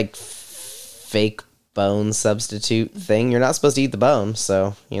like fake bone substitute thing. You're not supposed to eat the bone,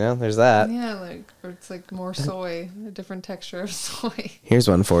 so, there's that. or it's like more soy, a different texture of soy. Here's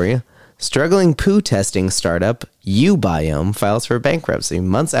one for you. Struggling poo testing startup Ubiome files for bankruptcy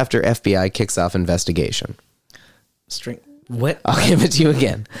months after FBI kicks off investigation. What? I'll give it to you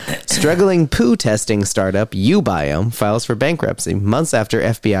again. Struggling poo testing startup Ubiome files for bankruptcy months after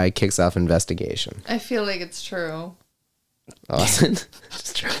FBI kicks off investigation. I feel like it's true. Austin?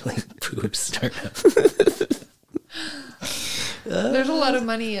 Struggling poop startup. There's a lot of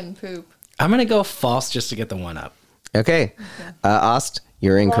money in poop. I'm going to go false just to get the one up. Okay. Ost,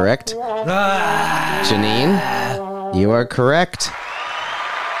 you're incorrect. Janine, you are correct.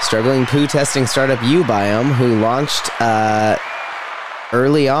 Struggling poo testing startup Ubiome, who launched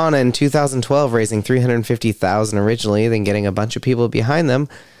early on in 2012, raising $350,000 originally, then getting a bunch of people behind them,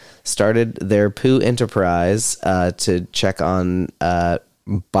 started their poo enterprise to check on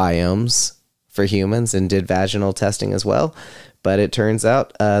biomes for humans and did vaginal testing as well. But it turns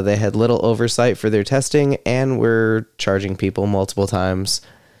out they had little oversight for their testing and were charging people multiple times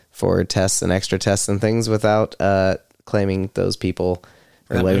for tests and extra tests and things without claiming those people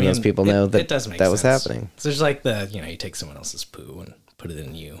or letting those people know that it does make that was sense. happening. So there's like you take someone else's poo and put it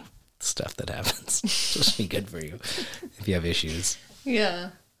in you. Stuff that happens. It's supposed to be good for you if you have issues. Yeah.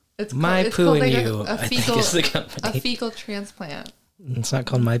 It's My it's Poo called and like You, A I think fecal, is the company. a fecal transplant. It's not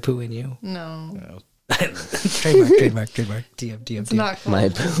called My Poo and You. No. Trademark. TM. It's not called My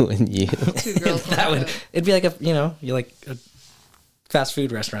poo and you. Two girls. That One would. Cup. It'd be like you like a fast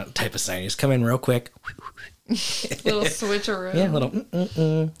food restaurant type of sign. You just come in real quick. Little switcheroo. Yeah,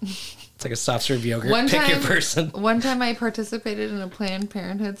 little. It's like a soft serve yogurt. One Pick your time- person. One time I participated in a Planned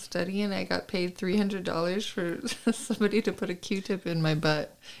Parenthood study and I got paid $300 for somebody to put a Q-tip in my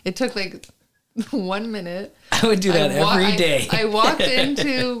butt. It took like 1 minute. I would do that every day. I walked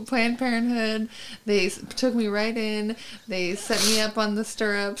into Planned Parenthood. They took me right in. They set me up on the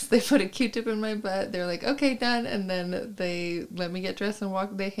stirrups. They put a Q-tip in my butt. They're like, okay, done. And then they let me get dressed and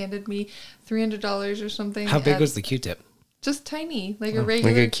walk. They handed me $300 or something. How big was the Q-tip? Just tiny, like a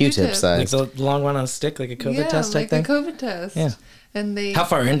regular Like a Q-tip Like size. the long one on a stick, like a COVID yeah, test type like thing? a COVID test. Yeah. And they How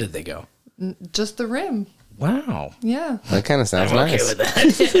far in did they go? just the rim. Wow. Yeah. That kind of sounds I'm nice. okay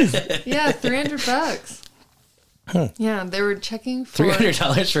with that. Yeah, $300. Yeah, they were checking for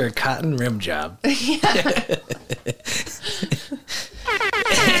 $300 for a cotton rim job.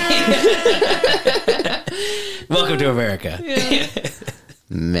 Welcome to America.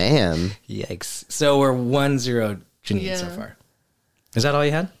 Man. Yikes. So we're 1-0 Janine so Yeah. far. Is that all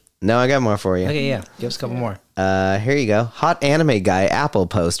you had? No, I got more for you. Okay, yeah. Give us a couple more. Here you go. Hot anime guy Apple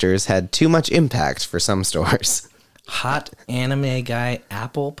posters had too much impact for some stores. Hot anime guy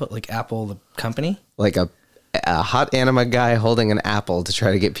Apple, put like Apple the company. Like a hot anime guy holding an apple to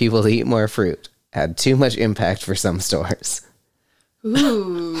try to get people to eat more fruit had too much impact for some stores.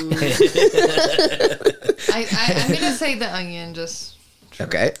 Ooh. I'm gonna say the onion. Just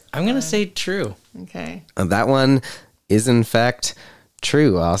Okay. I'm gonna say true. okay. And that one is in fact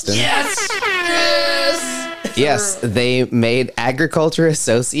true, Austin. Yes. Yes, they made Agriculture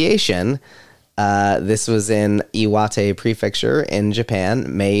Association. This was in Iwate Prefecture in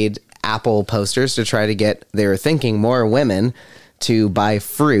Japan. Made apple posters to try to get. They were thinking more women to buy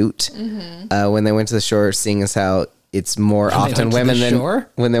fruit when they went to the store, seeing as how it's more they often went to women the than shore?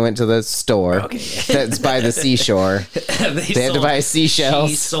 when they went to the store. Okay. That's by the seashore. They had to buy seashells.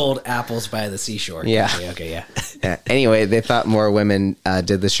 She sold apples by the seashore. Yeah. Okay, yeah. Anyway, they thought more women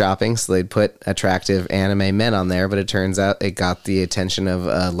did the shopping, so they'd put attractive anime men on there, but it turns out it got the attention of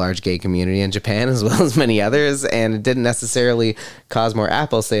a large gay community in Japan as well as many others, and it didn't necessarily cause more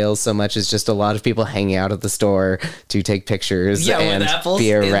Apple sales so much as just a lot of people hanging out at the store to take pictures Yeah, and with apples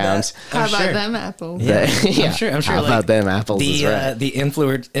be in around. that- How I'm about sure. them apples? Yeah, I'm sure. How about them apples is The right. the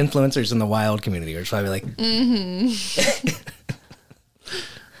influencers in the wild community are probably like,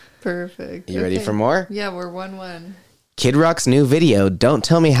 Perfect. You ready for more? Yeah, we're 1-1. Kid Rock's new video, Don't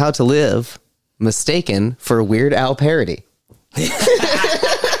Tell Me How to Live, mistaken for Weird Al parody.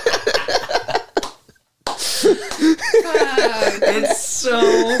 it's so.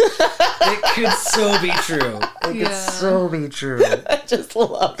 It could so be true. It Yeah. could so be true. I just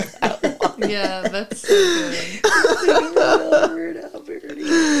love that. Yeah, that's so good.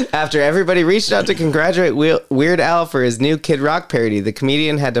 After everybody reached out to congratulate Weird Al for his new Kid Rock parody, the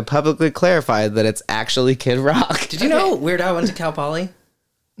comedian had to publicly clarify that it's actually Kid Rock. Did you know Weird Al went to Cal Poly?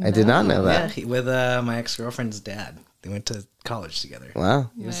 I did not know Yeah, that. with my ex-girlfriend's dad. They went to college together. Wow.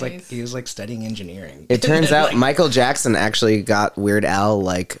 He was Nice. like studying engineering. It turns out Like, Michael Jackson actually got Weird Al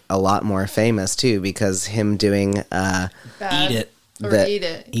like a lot more famous too, because him doing Bad. eat it. Or the- eat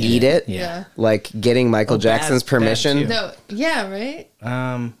it. Eat It, Yeah. like getting Michael Oh, bad- Jackson's bad permission. too. No. Yeah. Right.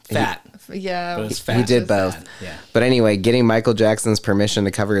 Fat. Yeah. But it was He fat. did both. Bad. Yeah. But anyway, getting Michael Jackson's permission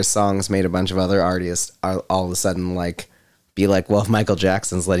to cover his songs made a bunch of other artists all of a sudden like be like, well, if Michael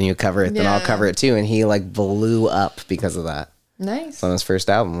Jackson's letting you cover it, then I'll Yeah. cover it too. And he like blew up because of that. Nice. On his first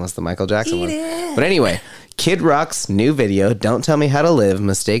album was the Michael Jackson one. But anyway, Kid Rock's new video, Don't Tell Me How to Live,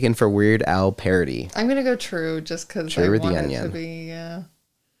 mistaken for Weird Al parody. I'm gonna go true just because I True with the want it to onion. be. Yeah.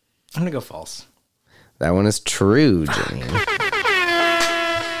 I'm gonna go false. That one is true, Janine.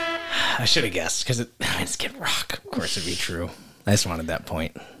 I should have guessed because it's Kid Rock. Of course, it'd be true. I just wanted that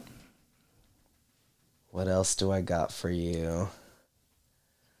point. What else do I got for you?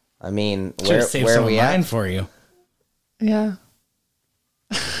 I mean, Should where have saved are some of we mine at? for you. Yeah.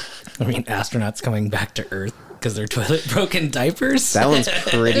 I mean, astronauts coming back to Earth because their toilet broke in diapers. That one's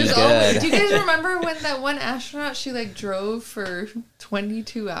pretty There's always, do good. you guys remember when that one astronaut, she like drove for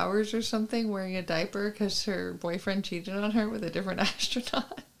 22 hours or something wearing a diaper because her boyfriend cheated on her with a different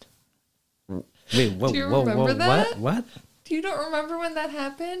astronaut? Wait, whoa, Do you whoa, remember whoa, that? What? Do you don't remember when that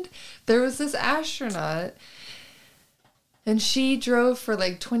happened? There was this astronaut and she drove for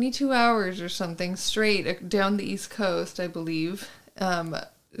like 22 hours or something straight down the East Coast, I believe.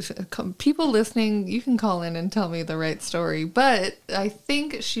 People listening, you can call in and tell me the right story, but I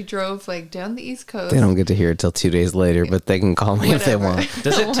think she drove like down the East Coast. They don't get to hear it till 2 days later, but they can call me if they Whatever. want.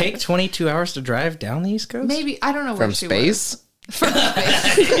 Does it take 22 hours to drive down the East Coast? Maybe, I don't know From where she space? was. From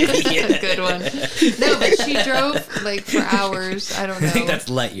space. A good one. No, but she drove like for hours. I don't know. I think that's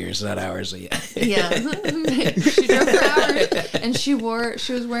light years, not hours. Yeah. Yeah. She drove for hours, and she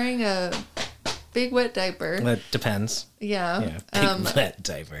was wearing a big wet diaper. That depends. Yeah. Yeah. Big wet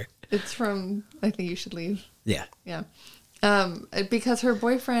diaper. It's from I Think You Should Leave. Yeah. Yeah. Because her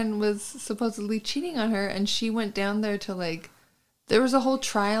boyfriend was supposedly cheating on her, and she went down there to like, there was a whole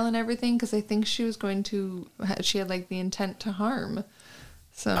trial and everything, because I think she was going to, she had like the intent to harm.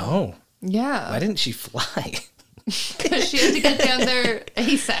 So, Oh. yeah. Why didn't she fly? Because she had to get down there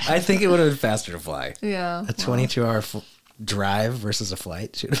ASAP. I think it would have been faster to fly. Yeah. A 22-hour drive versus a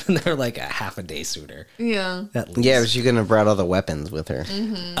flight. She would have been there like a half a day sooner. Yeah. At least. Yeah, but she couldn't have brought all the weapons with her.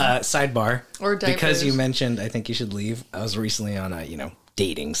 Sidebar. Or diapers. Because you mentioned I Think You Should Leave. I was recently on a,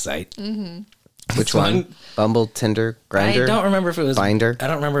 dating site. Which one? Bumble, Tinder, Grindr? I don't remember if it was Finder? I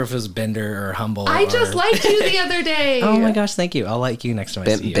don't remember if it was Bender or Humble. I just liked you the other day. Oh my gosh, thank you. I'll like you next time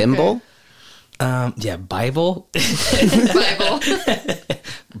I see you. Bimble? Yeah, Bible. Bible.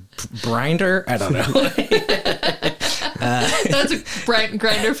 Brinder? I don't know. That's a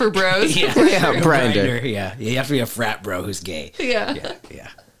grinder for bros. Yeah, Yeah, Brinder. Yeah, you have to be a frat bro who's gay. Yeah. Yeah.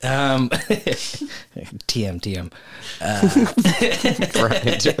 TM.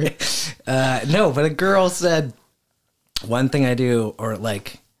 No, but a girl said one thing I do, or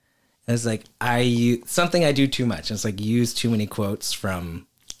like, it's like something I do too much. It's like use too many quotes from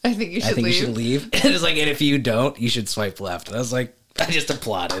I think you I should think leave. you should leave. And it's like, and if you don't, you should swipe left. And I was like, I just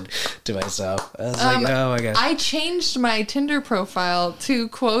applauded to myself. I was like, oh my gosh. I changed my Tinder profile to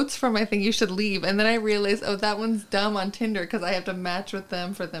quotes from I Think You Should Leave. And then I realized, oh, that one's dumb on Tinder because I have to match with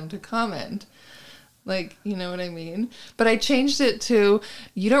them for them to comment. Like, you know what I mean? But I changed it to,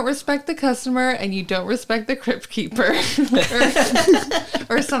 you don't respect the customer and you don't respect the crypt keeper.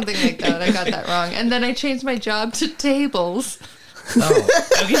 or something like that. I got that wrong. And then I changed my job to tables. Oh,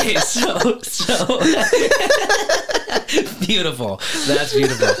 okay. So beautiful. That's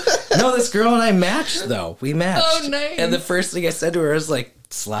beautiful. No, this girl and I matched though. We matched. Oh, nice. And the first thing I said to her was like,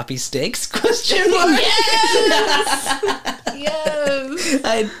 "Sloppy steaks?" Question mark. Yes.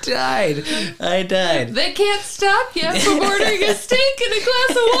 I died. They can't stop you from ordering a steak and a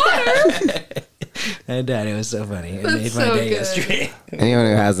glass of water. I died. It was so funny. It That's made my so day good. yesterday. Anyone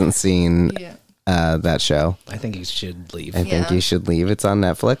who hasn't seen Yeah. that show, I think you should leave. I think you should leave. It's on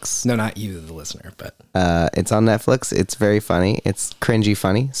Netflix. No, not you, the listener, but It's on Netflix. It's very funny. It's cringy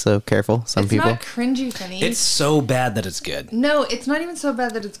funny, so careful. Some It's people. not cringy funny. it's so bad that it's good. No, it's not even so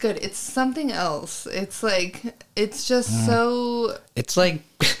bad that it's good. It's something else. It's like, it's just so... It's like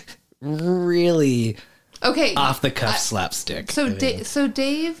really Okay. off the cuff slapstick. So, I mean, so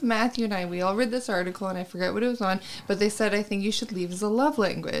Dave, Matthew, and I, we all read this article, and I forget what it was on, but they said, I think you should leave as a love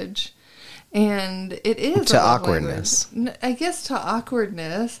language. And it is To a love awkwardness. language. I guess to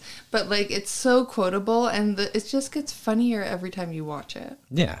awkwardness, but like it's so quotable, and it just gets funnier every time you watch it.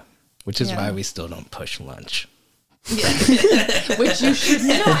 yeah, which is Yeah. why we still don't push lunch. Yeah. Which you should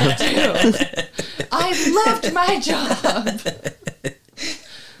not do. I loved my job.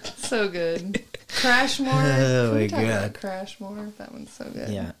 So good. Crashmore. Oh Can we my talk about God. Crashmore. That one's so good.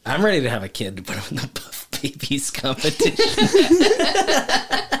 Yeah, I'm ready to have a kid to put him in the Buff Babies competition.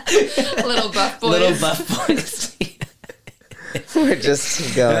 Little buff boys. Little Buff Boys. We're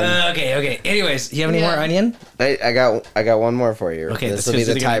just going. Okay. Anyways, you have any Yeah. more onion? I got one more for you. Okay, this will be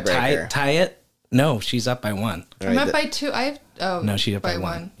the you're gonna tiebreaker. Tie it. No, she's up by one. I'm up by 2. I have. Oh, No, she's up by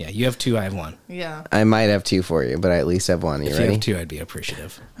one. Yeah, you have 2. I have 1. Yeah. I might have 2 for you, but I at least have 1. You If ready? you have 2, I'd be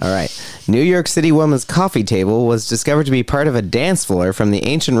appreciative. All right. New York City woman's coffee table was discovered to be part of a dance floor from the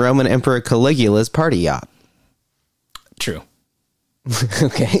ancient Roman Emperor Caligula's party yacht. True.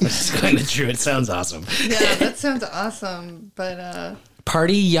 Okay. It's kind of true. It sounds awesome. Yeah, that sounds awesome. But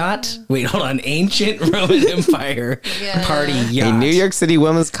Party yacht? Wait, hold on. Ancient Roman Empire Yeah. party yacht. A New York City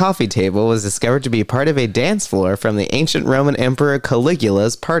woman's coffee table was discovered to be part of a dance floor from the ancient Roman Emperor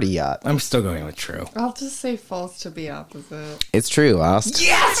Caligula's party yacht. I'm still going with true. I'll just say false to be opposite. It's true, Ost.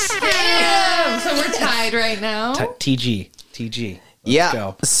 Yes! Damn! So we're tied right now. TG. Let's Yeah.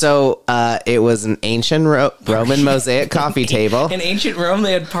 go. So it was an ancient Roman mosaic coffee table. In ancient Rome,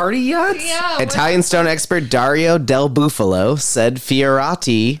 they had party yachts? Yeah. what- Italian stone expert Dario del Buffalo said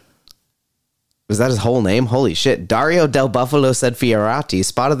Fiorati. Was that his whole name? Holy shit. Dario del Buffalo said Fiorati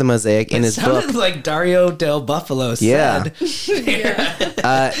spotted the mosaic in his Sounded book. like Dario del Buffalo Yeah.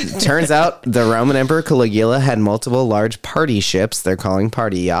 said. Turns out the Roman Emperor Caligula had multiple large party ships. They're calling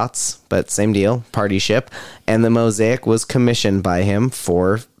party yachts, but same deal, party ship. And the mosaic was commissioned by him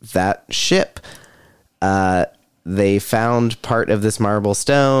for that ship. they found part of this marble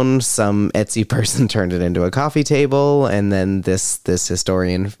stone. Some Etsy person turned it into a coffee table, and then this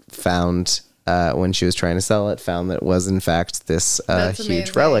historian found, when she was trying to sell it, found that it was in fact this That's huge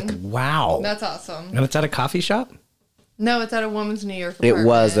amazing. relic. Wow. That's awesome. And it's at a coffee shop? No, it's at a woman's New York It apartment.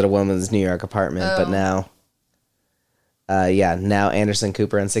 was at a woman's New York apartment, but now, now Anderson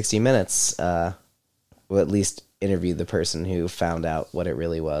Cooper on 60 Minutes will at least interview the person who found out what it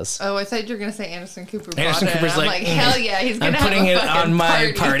really was. Oh, I thought you were going to say Anderson Cooper bought Anderson it. Cooper's I'm like, like, hell yeah, he's going I'm to have putting a it fucking on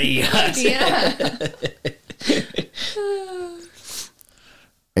my party yacht. Yeah.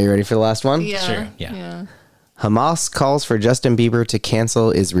 Are you ready for the last one? Yeah. Sure, yeah. Hamas calls for Justin Bieber to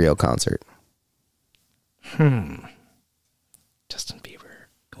cancel Israel concert. Justin Bieber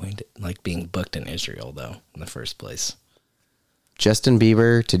going to being booked in Israel though in the first place. Justin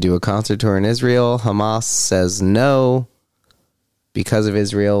Bieber to do a concert tour in Israel. Hamas says no because of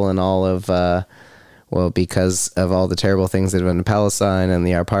Israel and all of, because of all the terrible things that have been in Palestine and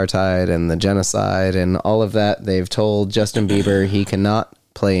the apartheid and the genocide and all of that. They've told Justin Bieber he cannot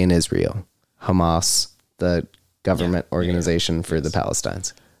play in Israel. Hamas, the government organization for the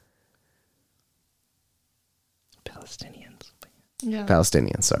Palestinians. Yeah.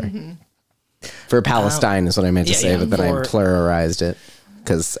 Palestinians, sorry. For Palestine is what I meant to say, yeah, but then I for- pluralized it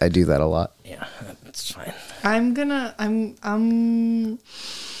because I do that a lot. Yeah, that's fine. I'm gonna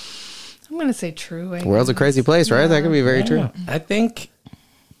say true. The world's a crazy place, right? That could be very true. I think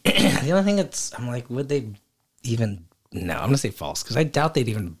the only thing I'm like, would they even? No, I'm gonna say false because I doubt they'd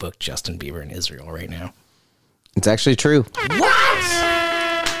even book Justin Bieber in Israel right now. It's actually true.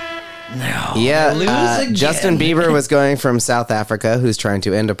 No, Yeah, lose again. Justin Bieber was going from South Africa, who's trying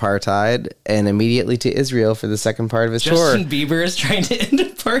to end apartheid, and immediately to Israel for the second part of his Justin tour. Bieber is trying to end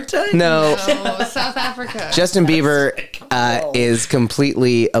apartheid. No, Oh, South Africa. Justin Bieber is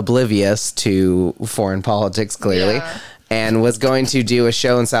completely oblivious to foreign politics, clearly. Yeah. And was going to do a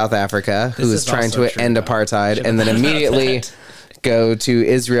show in South Africa, who This was is trying also to true, end though. apartheid, Should've and then thought about immediately that. go to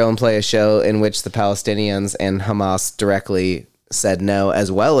Israel and play a show in which the Palestinians and Hamas directly said no,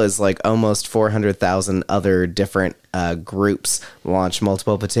 as well as like almost 400,000 other different groups launched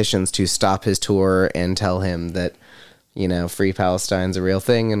multiple petitions to stop his tour and tell him that, you know, Free Palestine's a real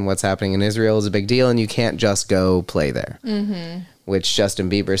thing and what's happening in Israel is a big deal and you can't just go play there. Mm-hmm. Which Justin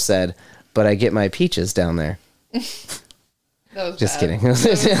Bieber said, but I get my peaches down there. That was Just bad. kidding.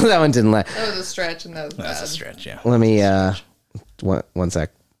 That one didn't let. That was a stretch, and that was That's bad. a stretch. Yeah. Let me, one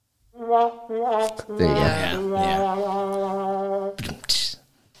sec. There you go. Yeah.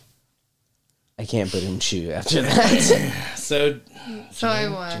 I can't put him chew after that. So So I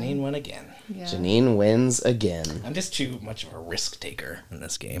won. Janine won again. Yeah. Janine wins again. I'm just too much of a risk taker in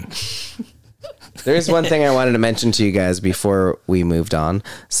this game. There's one thing I wanted to mention to you guys before we moved on.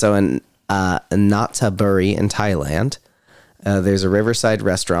 So in Nonthaburi in Thailand, there's a riverside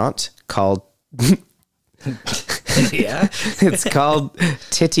restaurant called Yeah. it's called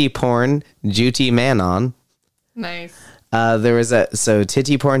Titty Porn Juti Manon. Nice. There was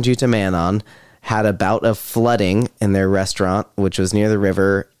Titty Porn Juta Manon had a bout of flooding in their restaurant, which was near the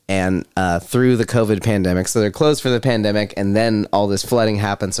river, and through the COVID pandemic. So they're closed for the pandemic, and then all this flooding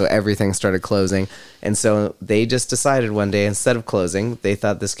happened, so everything started closing. And so they just decided one day, instead of closing, they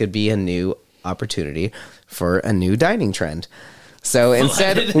thought this could be a new opportunity for a new dining trend. So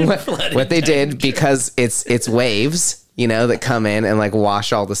instead, what they did, because it's waves, you know, that come in and like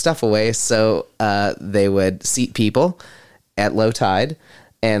wash all the stuff away. So they would seat people at low tide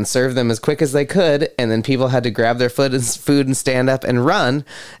and serve them as quick as they could, and then people had to grab their food and stand up and run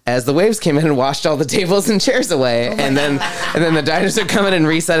as the waves came in and washed all the tables and chairs away. And then the diners would come in and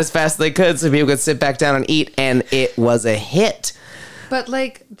reset as fast as they could so people could sit back down and eat, and it was a hit. But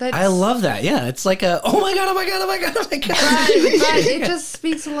like that's I love that. Yeah, it's like a oh my god, oh my god, oh my god, oh my god. but it just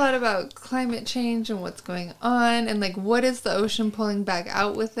speaks a lot about climate change and what's going on, and like what is the ocean pulling back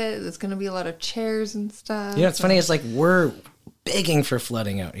out with it? There's going to be a lot of chairs and stuff. You know, it's funny. It's like we're begging for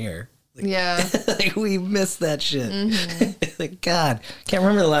flooding out here. Yeah. Like we missed that shit. Like God, can't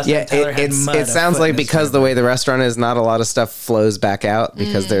remember the last Yeah, time Tyler had mud. it a sounds foot like in his because the river. way the restaurant is, not a lot of stuff flows back out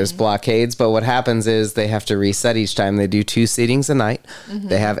because there's blockades. But what happens is they have to reset each time. They do 2 seatings a night.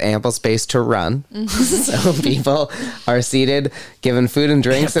 They have ample space to run. So people are seated, given food and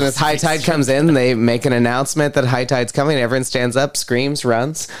drinks. And as high tide comes in, they make an announcement that high tide's coming. Everyone stands up, screams,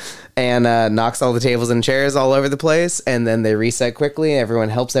 runs, and knocks all the tables and chairs all over the place. And then they reset quickly. Everyone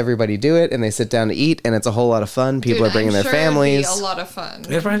helps everybody do it. And they sit down to eat. And it's a whole lot of fun. People Dude, are bringing I'm their sure families. It'd be a lot of fun.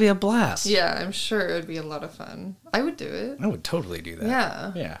 It'd probably be a blast. Yeah, I'm sure it would be a lot of fun. I would do it. I would totally do that.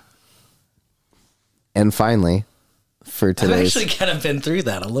 Yeah. Yeah. And finally, for I've today's. actually kind of been through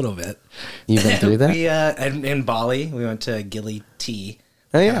that a little bit. You've been through that? We in Bali, we went to Gili Tea,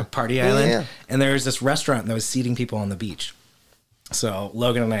 Oh, yeah. party Yeah, island, yeah. and there was this restaurant that was seating people on the beach. So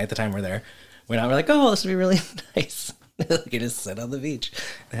Logan and I at the time were there. Went out, we're like, oh, this would be really nice. We could just sit on the beach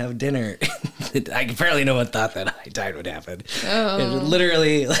and have dinner. Apparently no one thought that high tide would happen. It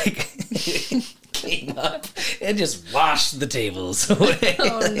literally came up and just washed the tables away.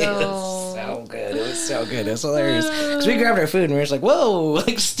 Oh, It no. was so good. It was so good. It was hilarious. Because we grabbed our food and we were just like, whoa,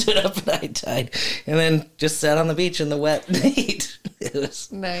 stood up at high tide. And then just sat on the beach in the wet and ate. It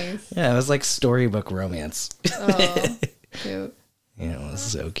was, Nice. yeah, it was like storybook romance. Oh, cute. Yeah, it was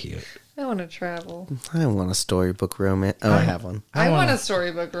so cute. I want to travel. I want a storybook romance. Oh, I have one. I want a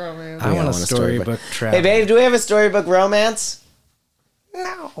storybook romance. I want a want a storybook travel. Hey, babe, do we have a storybook romance?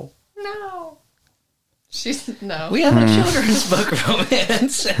 No. No. She's no. We have a children's book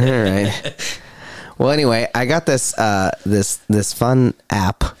romance. All right. Well, anyway, I got this this fun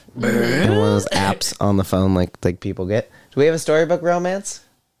app. One of those apps on the phone like people get. Do we have a storybook romance?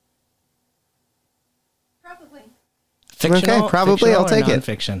 Probably. Fictional, Okay, probably, fictional I'll or take it.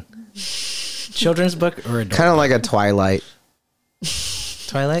 non-fiction? Children's book or adult? Kind of like a Twilight.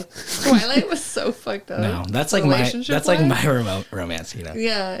 Twilight? Twilight was so fucked up. No, that's like my Relationship-wise? my remote romance, you know.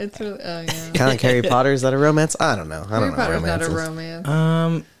 Yeah, it's really. Oh yeah. Kind of like Harry Potter. Is that a romance? I don't know. I Harry don't know. Potter's not a romances.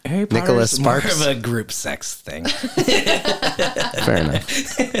 romance. Harry Potter's Nicholas more Sparks? of a group sex thing. Fair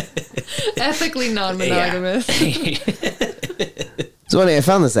enough. Ethically non-monogamous. So anyway, I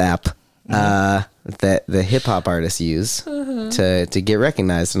found this app that the hip hop artists use to get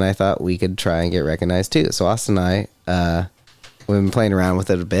recognized, and I thought we could try and get recognized too. So Austin and I we've been playing around with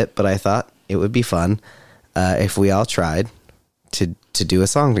it a bit, but I thought it would be fun if we all tried to do a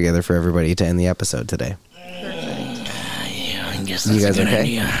song together for everybody to end the episode today. Yeah, I guess You that's guys a good okay?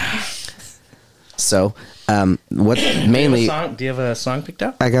 idea. So what mainly Do you have a song picked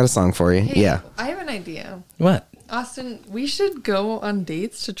out? I got a song for you. Hey, Yeah. I have an idea. What? Austin, we should go on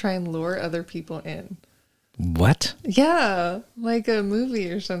dates to try and lure other people in. What? Yeah, like a movie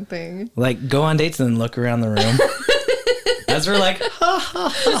or something. Like go on dates and then look around the room. As we're like,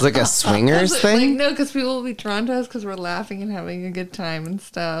 It's like a swingers Like, thing. no, because people will be drawn to us because we're laughing and having a good time and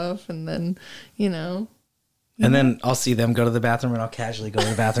stuff. And then, you know. and then I'll see them go to the bathroom and I'll casually go to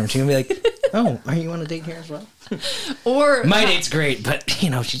the bathroom too and be like, oh, are you on a date here as well? Or My date's great, but you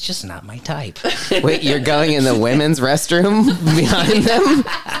know, she's just not my type. Wait, you're going in the women's restroom behind them?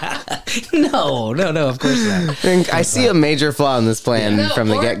 No, of course not. I see a major flaw in this plan no, from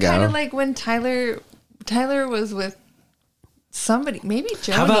the or get kind go. of like when Tyler was with somebody, maybe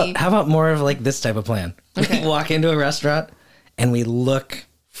Joni. How about more of like this type of plan? Okay. We walk into a restaurant and we look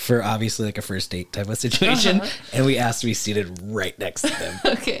for obviously like a first date type of situation, and we ask to be seated right next to them.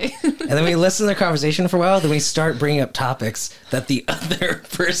 Okay. And then we listen to their conversation for a while, then we start bringing up topics that the other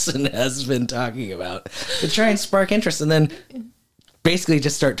person has been talking about to try and spark interest, and then basically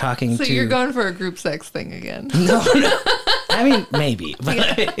just start talking So to... you're going for a group sex thing again. No. I mean, maybe,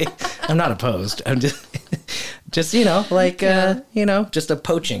 but I'm not opposed. I'm just you know, like, just a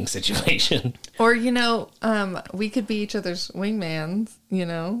poaching situation. Or, we could be each other's wingmans,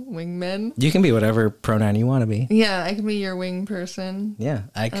 wingmen. You can be whatever pronoun you want to be. Yeah, I can be your wing person. Yeah,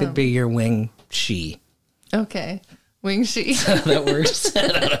 I could be your wing she. Okay. Wing she. That works.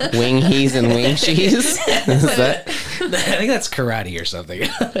 Wing he's and wing she's. Is that? I think that's karate or something.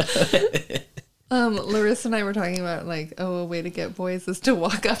 Larissa and I were talking about a way to get boys is to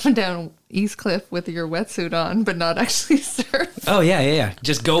walk up and down East Cliff with your wetsuit on, but not actually surf. Oh, yeah.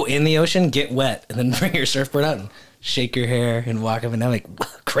 Just go in the ocean, get wet, and then bring your surfboard out and shake your hair and walk up and down like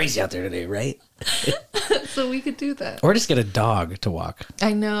crazy out there today, right? So we could do that. Or just get a dog to walk.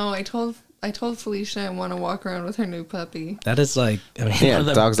 I know. I told Felicia I want to walk around with her new puppy. That is like, I mean, Yeah,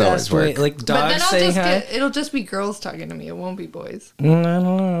 the dogs always best way- work. Like But then dogs saying hi. it'll just be girls talking to me. It won't be boys. I don't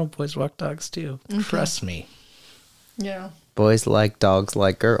know. Boys walk dogs too. Trust me. Yeah. Boys like dogs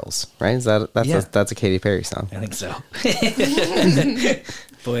like girls, right? That's a Katy Perry song. I think so.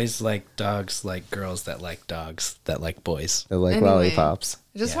 Boys like dogs like girls that like dogs that like boys. They like Anyway. lollipops.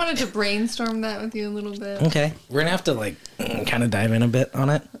 I just wanted to brainstorm that with you a little bit. Okay. We're going to have to kind of dive in a bit on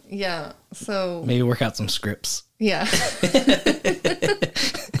it. Yeah. So, Maybe work out some scripts. yeah.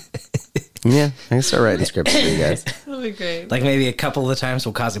 Yeah, I can start writing scripts for you guys. That'll be great. Like maybe a couple of the times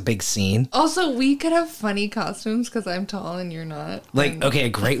we'll cause a big scene. Also, we could have funny costumes because I'm tall and you're not. Like, okay, a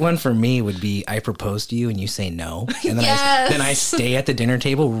great one for me would be I propose to you and you say no. And then, Yes. then I stay at the dinner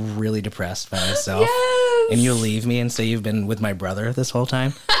table really depressed by myself. Yes. And you leave me and say you've been with my brother this whole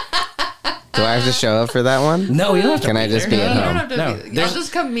time. Do I have to show up for that one? No, you don't have to. Can I just be No, at you home? don't have to No, be. I'll there's-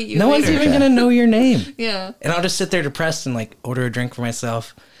 just come meet you No one's later. even gonna know your name. Yeah. And I'll just sit there depressed and like order a drink for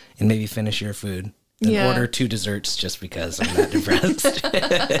myself and maybe finish your food. Then Yeah. order 2 desserts just because I'm that depressed.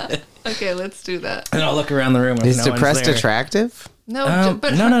 Okay, let's do that. And I'll look around the room. If Is no depressed one's there. attractive? No,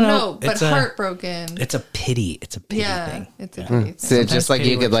 but no. but It's a- heartbroken. It's a pity. It's a pity Yeah, thing. it's a pity thing. So just like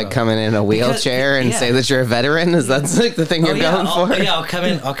pity you could works like well. come in a wheelchair and yeah. say that you're a veteran? Is that like the thing you're going for?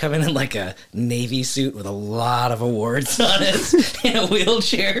 I'll come in like a Navy suit with a lot of awards on it in a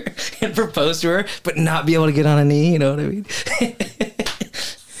wheelchair and propose to her, but not be able to get on a knee. You know what I mean?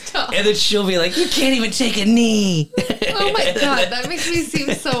 And then she'll be like, "You can't even take a knee." Oh my god, that makes me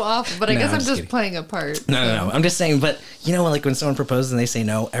seem so awful. But I guess I'm I'm just just kidding. playing a part. No. I'm just saying. But you know, like when someone proposes and they say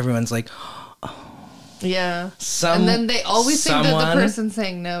no, everyone's like, Yeah. Some- and then they always think that someone- the person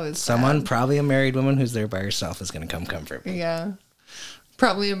saying no is someone, bad. probably a married woman who's there by herself, is going to come comfort me. Yeah.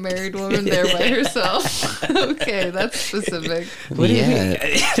 Probably a married woman there by herself. Okay, that's specific. What do you Yeah.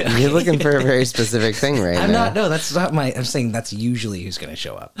 think? You're looking for a very specific thing right I'm now. not. No, that's not my. I'm saying that's usually who's going to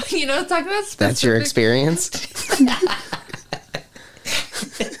show up. You know, talking about specific. That's your experience?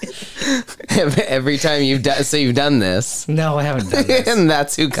 Every time you've done this, No, I haven't done this. and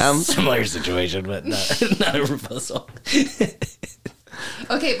that's who comes. Similar situation, but not a proposal.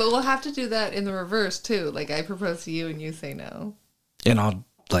 Okay, but we'll have to do that in the reverse too. Like I propose to you and you say no. And I'll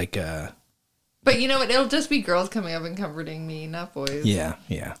like, But you know what? It'll just be girls coming up and comforting me, not boys. yeah.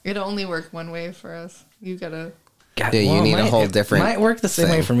 It'll only work one way for us. You gotta. God, Yeah, you need a whole it different Might work the same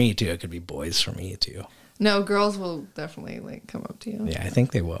way thing. for me too. It could be boys for me too. No, girls will definitely like come up to you. Yeah, I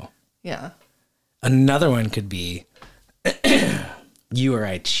think they will. Yeah. Another one could be you or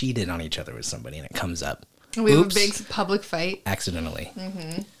I cheated on each other with somebody, and it comes up. We have a Oops. big public fight. Accidentally.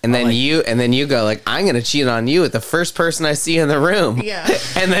 And then you go like, I'm gonna cheat on you with the first person I see in the room. Yeah.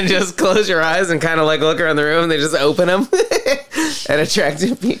 And then just close your eyes and kind of like look around the room. And they just open them at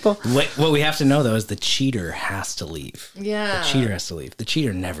attractive people. What we have to know though is the cheater has to leave. Yeah. The cheater has to leave. The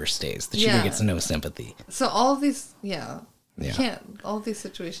cheater never stays. The cheater Yeah. gets no sympathy. So all of these, yeah. You Yeah. can't. All of these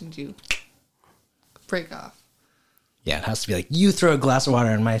situations you break off. Yeah, it has to be like, you throw a glass of water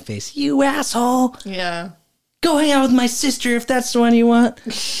in my face, you asshole. Yeah. Go hang out with my sister if that's the one you want.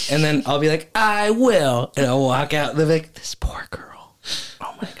 And then I'll be like, I will. And I'll walk out and they'll be like, this poor girl.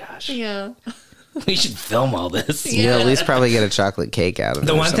 Oh my gosh. Yeah. We should film all this. You'll at least probably get a chocolate cake out of it.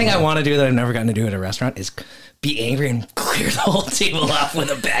 The or one thing I something. want to do that I've never gotten to do at a restaurant is be angry and clear the whole table off with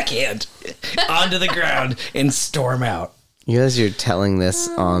a backhand onto the ground and storm out. You realize you're telling this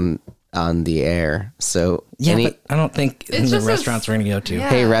on the air. So Yeah, but I don't think in the just a- restaurants we're going to go to. Yeah.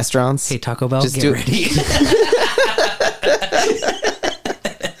 hey, restaurants. Hey, Taco Bell, Just get do- ready.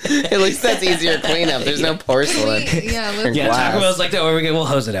 At least that's easier cleanup. There's no porcelain. Yeah. Let's Yeah, Glass. Taco Bell's like, don't worry, we'll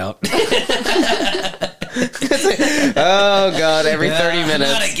hose it out. Oh god, every 30 Not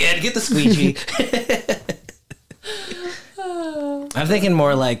minutes. again. Get the squeegee. I'm thinking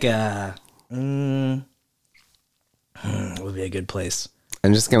more like, would be a good place.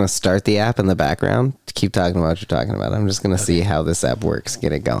 I'm just gonna start the app in the background. Keep talking about what you're talking about. I'm just gonna see how this app works.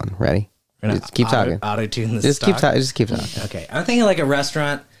 Get it going. Ready? Just keep talking. Auto tune this. Just keep talking. Just keep talking. Okay, I'm thinking like a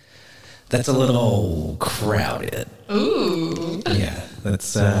restaurant that's a little crowded. Ooh. Yeah,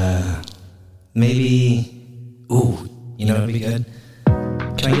 that's maybe. Ooh, you know what'd be good?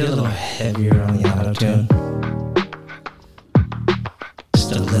 Can I get a little heavier on the auto tune?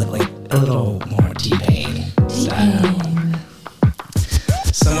 Just a little more T-Pain style.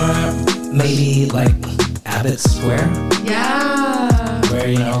 Somewhere maybe like Abbott Square, Yeah. where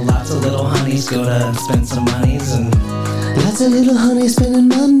lots of little honeys go to spend some monies and Lots of little honey spending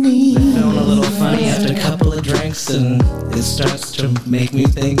money. feeling a little funny after a couple of drinks, and it starts to make me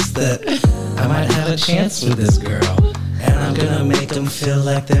think that I might have a chance with this girl. And I'm gonna make them feel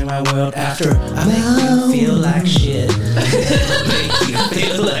like they're my world after I make them feel like shit. Make you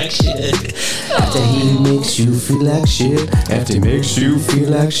feel like shit. After he makes you feel like shit. After he makes you feel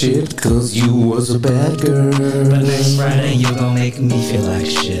like shit. Cause you was a bad girl. But next Friday you're gonna make me feel like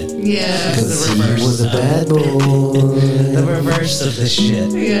shit. Yeah. Cause he was a bad boy. The reverse of the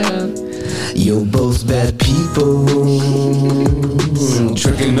shit. Yeah. You're both bad people.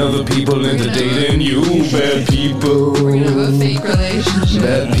 Tricking other people into dating you. Bad people. We're gonna have a fake relationship.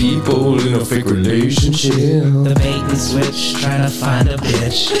 Bad people in a fake relationship. The bait and switch, trying to find a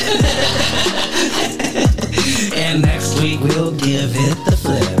bitch. And next week we'll give it the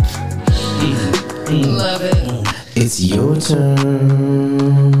flip. Love it. It's your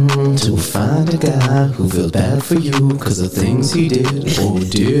turn to find a guy. guy who feels bad for you 'cause of things he did or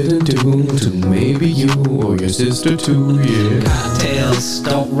didn't do to maybe you or your sister too, yeah. Cocktails,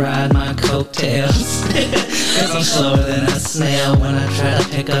 don't ride my coattails. 'Cause I'm slower than a snail when I try to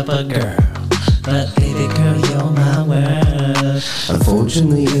pick up a girl. But baby girl, you're my world.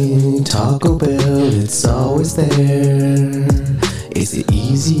 Unfortunately, Taco Bell, it's always there. It's the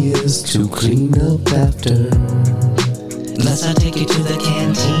easiest to clean up after. Unless I take you to the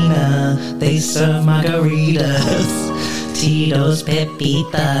cantina, they serve margaritas. Tito's,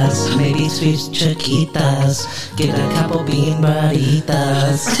 Pepitas, maybe sweet chiquitas. Get a couple bean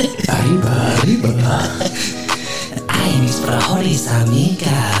burritas. Arriba, arriba. Ay, mis frijoles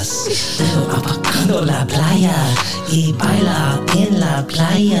amigas. Pero apacando la playa y baila en la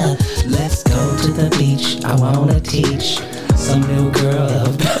playa. Let's go to the beach, I wanna teach some new girl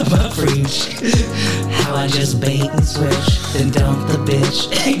about my preach. How I just bait and switch, then dump the bitch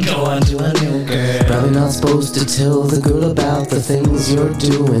and go on to a new girl. Probably not supposed to tell the girl about the things you're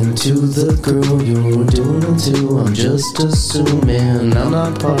doing to the girl you're doing to. I'm just assuming I'm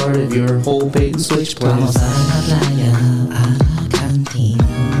not part of your whole bait and switch plan. Vamos a la playa, a la cantina,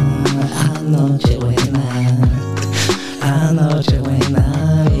 anoche buena,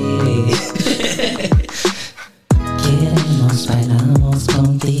 baby. Queremos, bailamos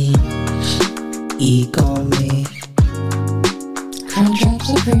contigo y conmigo. Crunch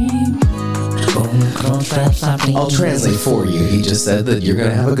supreme. I'll translate for you. He just said that you're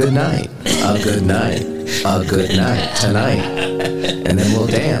gonna have a good night. A good night. A good night tonight. And then we'll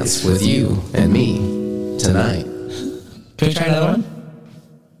dance with you and me tonight. Can we try another one?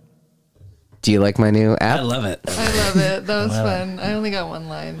 Do you like my new app? I love it. I love it. That was fun. I only got one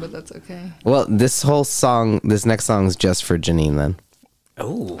line, but that's okay. Well, this whole song, this next song is just for Janine then.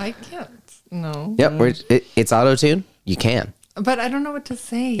 Oh. I can't. No. Yep, it's auto-tune. You can. But I don't know what to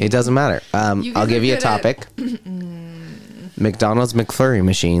say. It doesn't matter. I'll give you a topic. McDonald's McFlurry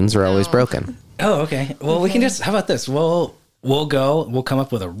machines are always broken. Oh, okay. Well, we can just, how about this? We'll come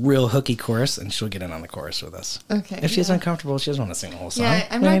up with a real hooky chorus, and she'll get in on the chorus with us. Okay. If she's uncomfortable, she doesn't want to sing the whole song. Yeah,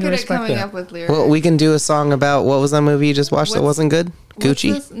 I'm We not need to good at respect coming that. up with lyrics. Well, we can do a song about, what was that movie you just watched that What's- wasn't good? What's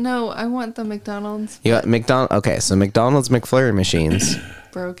Gucci? this? No, I want the McDonald's You got Okay, so McDonald's McFlurry machines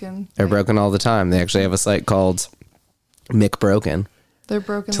broken. are broken all the time. They actually have a site called McBroken They're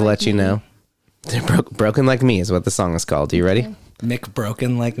broken. to let you know. They're broken like me is what the song is called. Are you ready? Mick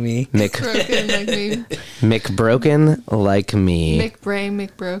broken like me. Broken like me. McBroken like me.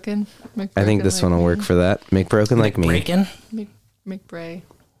 McBroken. I think this one will work for that. McBroken like me. Breaking? McBray.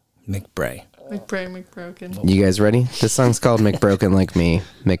 McBray. McBroken. You guys ready? This song's called McBroken Like Me,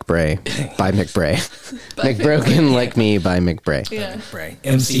 McBray, by McBray. McBroken Like Me by McBray. Yeah. Bray.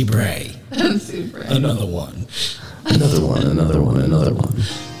 MC Bray. Super. Another one. Another one, another one, another one.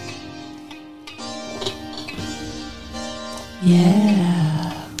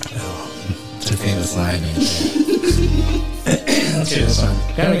 It's a famous line. Let's hear this one.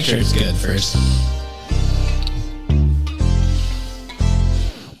 Gotta make sure it's good first.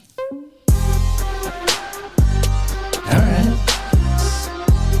 Alright.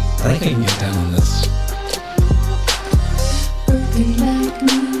 I think I can get down on this. Broken like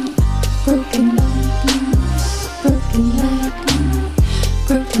me, broken like me, broken like me,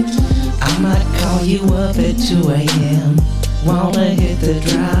 broken like I might call you up at 2 a.m. Wanna hit the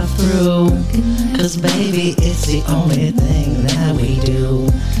drive-through, 'cause baby, it's the only thing that we do.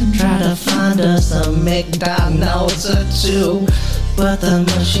 Try to find us a McDonald's or two, but the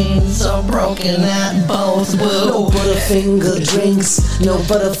machines are broken at both. No Woo. Butterfinger drinks, no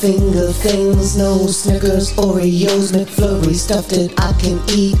Butterfinger things, no Snickers, Oreos, McFlurry stuff that I can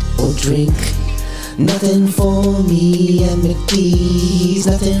eat or drink. Nothing for me and McDee's,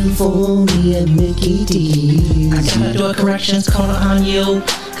 nothing for me and Mickey D's. I gotta do a corrections corner on you,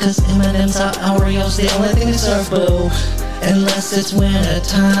 'cause M&M's are Oreos, the only thing to serve, boo. Unless it's winter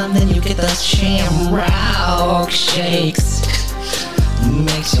time, then you get the Shamrock shakes.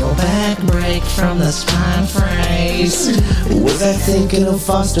 Makes your back break from the spine phrase. Was I thinking of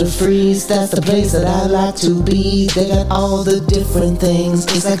Foster Freeze? That's the place that I like to be. They got all the different things.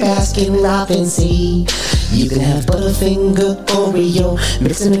 It's like Baskin Robbins. You can have Butterfinger, Oreo,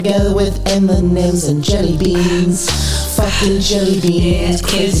 mixing together with M&M's and jelly beans. Fucking jelly beans, It's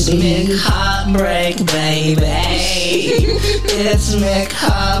crazy baby. McHeartbreak, baby. It's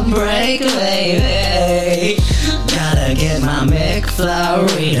McHeartbreak, baby. Gotta get my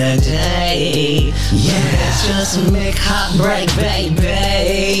McFlurry today. Yeah, it's just McHeartbreak,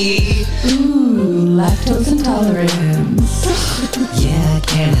 baby. ooh, lactose intolerance. Yeah, I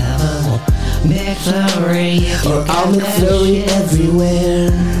can't have a McFlurry. If you Or got all that McFlurry shit,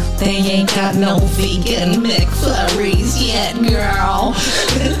 everywhere. they ain't got no vegan McFlurries yet, girl.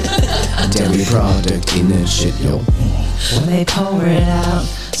 Dairy product in that shit, yo. When they pour it out,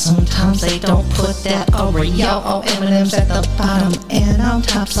 sometimes they don't put that Oreo or M&M's at the bottom and on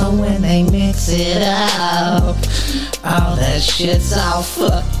top. So when they mix it up, all that shit's all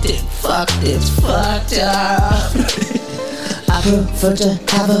fucked up. I prefer to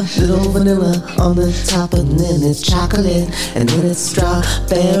have a little vanilla on the top, and then it's chocolate, and then it's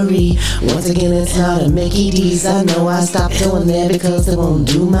strawberry. Once again, it's not a Mickey D's. I know I stopped going there because they won't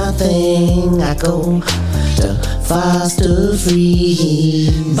do my thing. I go to Foster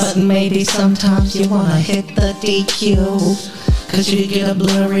Freeze. But maybe sometimes you wanna hit the DQ, 'cause you get a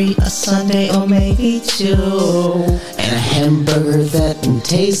blurry, a sundae, or maybe two. And a hamburger that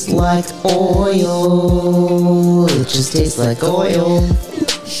tastes like oil. It just tastes like oil.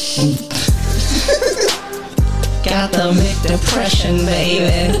 Got the Mick depression,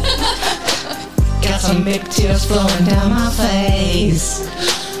 baby. Got some Mick tears flowing down my face.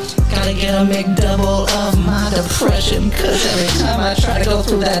 Gotta get a McDouble of my depression, 'cause every time I try to go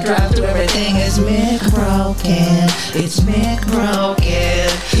through that drive-thru, everything is Mick broken. It's Mick broken.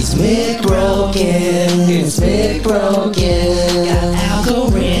 It's Mick broken. It's Mick broken. Got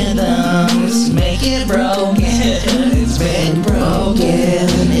algorithms, make it broken. It's Mick broken.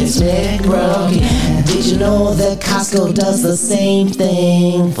 It's Mick broken. Did you know that Costco does the same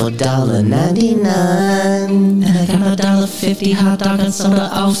thing for $1.99? And I got a $1.50 hot dog and soda,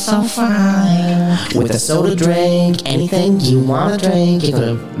 oh so fine. With a soda drink, anything you wanna drink. You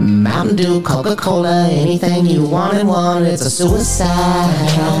could Mountain Dew, Coca-Cola, anything you want, it's a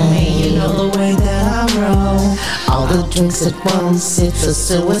suicide. You know the way that I roll. All the drinks at once, it's a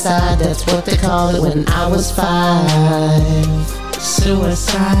suicide. That's what they called it when I was 5.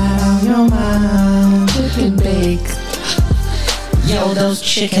 Suicide on your mind. Chicken bake. Yo, those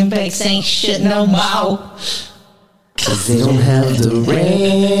chicken bakes ain't shit no more. 'Cause they don't have the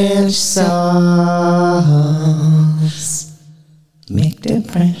ranch sauce. Make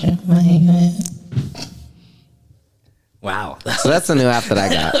depression, baby. Wow. So that's the new app that I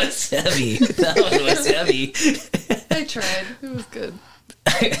That got. was heavy. That one was heavy. I tried. It was good.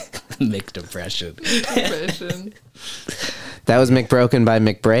 Mick depression. Depression. That was McBroken by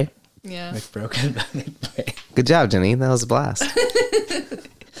McBray. Yeah. Broken by McBray. Good job, Jenny. That was a blast.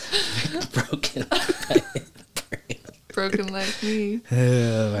 Broken by McBray. Broken like me.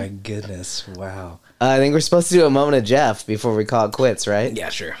 Oh my goodness. Wow. I think we're supposed to do a moment of Jeff before we call it quits, right? Yeah,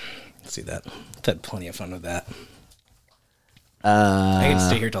 sure. Let's see that. I've had plenty of fun with that. I can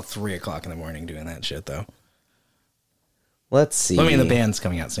stay here till 3 o'clock in the morning doing that shit, though. Let's see. I mean, the band's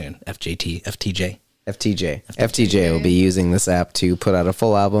coming out soon. FTJ. FTJ will be using this app to put out a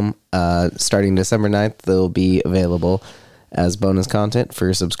full album. Starting December 9th, they'll be available as bonus content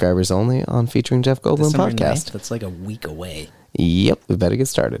for subscribers only on Featuring Jeff Goldblum December podcast. 9th? That's like a week away. Yep, we better get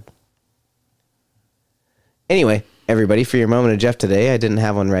started. Anyway, everybody, for your moment of Jeff today, I didn't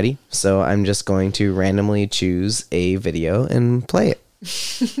have one ready, so I'm just going to randomly choose a video and play it.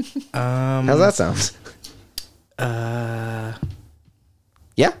 How's that sound?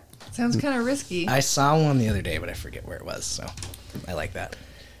 Yeah? Sounds kind of risky. I saw one the other day, but I forget where it was, so I like that.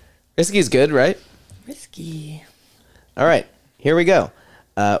 Risky's good, right? Risky. All right, here we go.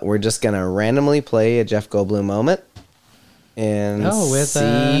 We're just going to randomly play a Jeff Goldblum moment and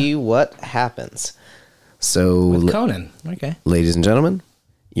see what happens. So, With Conan. Okay. ladies and gentlemen,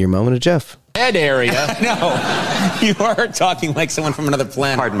 your moment of Jeff. Head area. No, you are talking like someone from another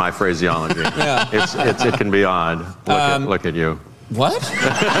planet. Pardon my phraseology. Yeah. It can be odd. Look at you. What?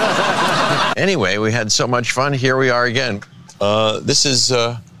 Anyway, we had so much fun. Here we are again. This is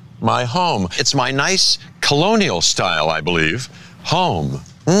my home. It's my nice colonial style, I believe. Home.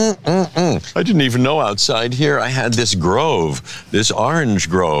 I didn't even know outside here I had this grove, this orange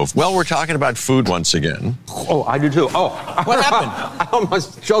grove. Well, we're talking about food once again. Oh, I do too. Oh, What happened? I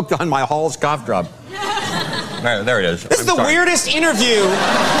almost choked on my Hall's cough drop. There it is. This is the weirdest interview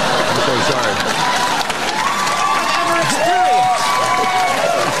I'm so sorry. I've ever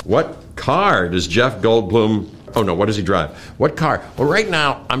experienced. What car does Jeff Goldblum... Oh, no, what does he drive? What car? Well, right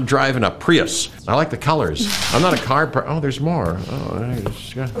now, I'm driving a Prius. I like the colors. I'm not a car... Oh, there's more. Oh, I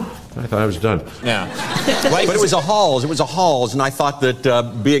thought I was done. Yeah. But it was a Hall's. It was a Hall's, and I thought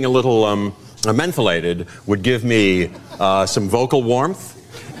that being a little mentholated would give me some vocal warmth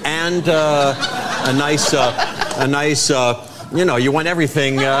and a nice, you know, you want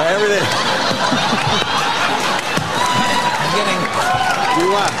everything.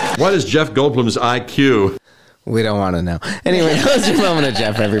 What is Jeff Goldblum's IQ? We don't want to know. Anyway, that was your moment of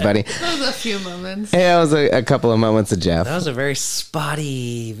Jeff, everybody. That was a few moments. Hey, that was a couple of moments of Jeff. That was a very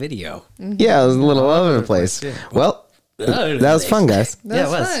spotty video. Yeah, it was a little all over the place. Well, that was fun, guys. Yeah,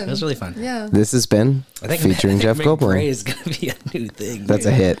 it was. fun. It was really fun. Yeah. This has been featuring Jeff McBray Goldblum. is going to be a new thing. That's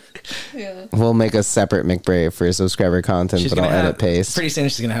a hit. Yeah. We'll make a separate McBray for subscriber content, but I'll edit paste. Pretty soon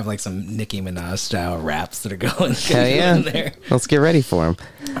she's going to have like some Nicki Minaj style raps that are going Hell yeah. in there. Let's get ready for them.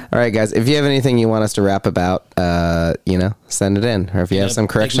 All right, guys. If you have anything you want us to rap about, send it in. Or if you have some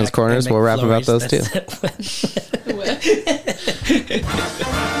corrections corners, we'll rap about those too.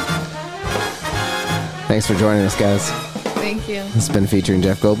 Thanks for joining us, guys. Thank you. It's been featuring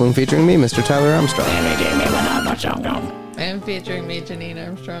Jeff Goldblum, featuring me, Mr. Tyler Armstrong. And featuring me, Janine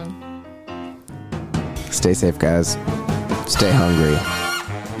Armstrong. Stay safe, guys. Stay hungry.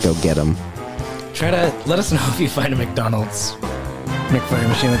 Go get them. Try to let us know if you find a McDonald's McFlurry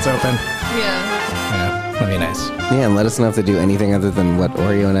machine that's open. Yeah. That'd be nice. Yeah, and let us know if they do anything other than what,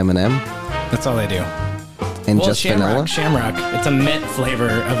 Oreo and M&M? That's all they do. And just vanilla? Shamrock. It's a mint flavor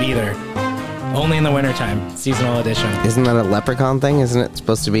of either. Only in the wintertime. Seasonal edition. Isn't that a leprechaun thing? Isn't it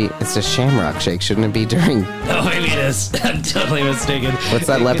supposed to be? It's a shamrock shake. Shouldn't it be during? Oh, maybe it is. I'm totally mistaken. What's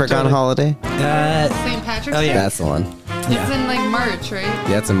that leprechaun holiday? St. Patrick's Day? That's the one. It's in like March, right?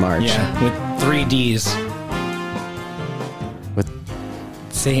 Yeah, it's in March. Yeah, with 3 Ds. With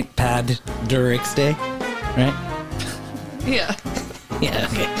St. Patrick's Day, right? Yeah. Yeah,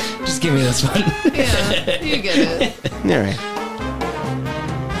 okay. Just give me this one. Yeah, you get it. All right.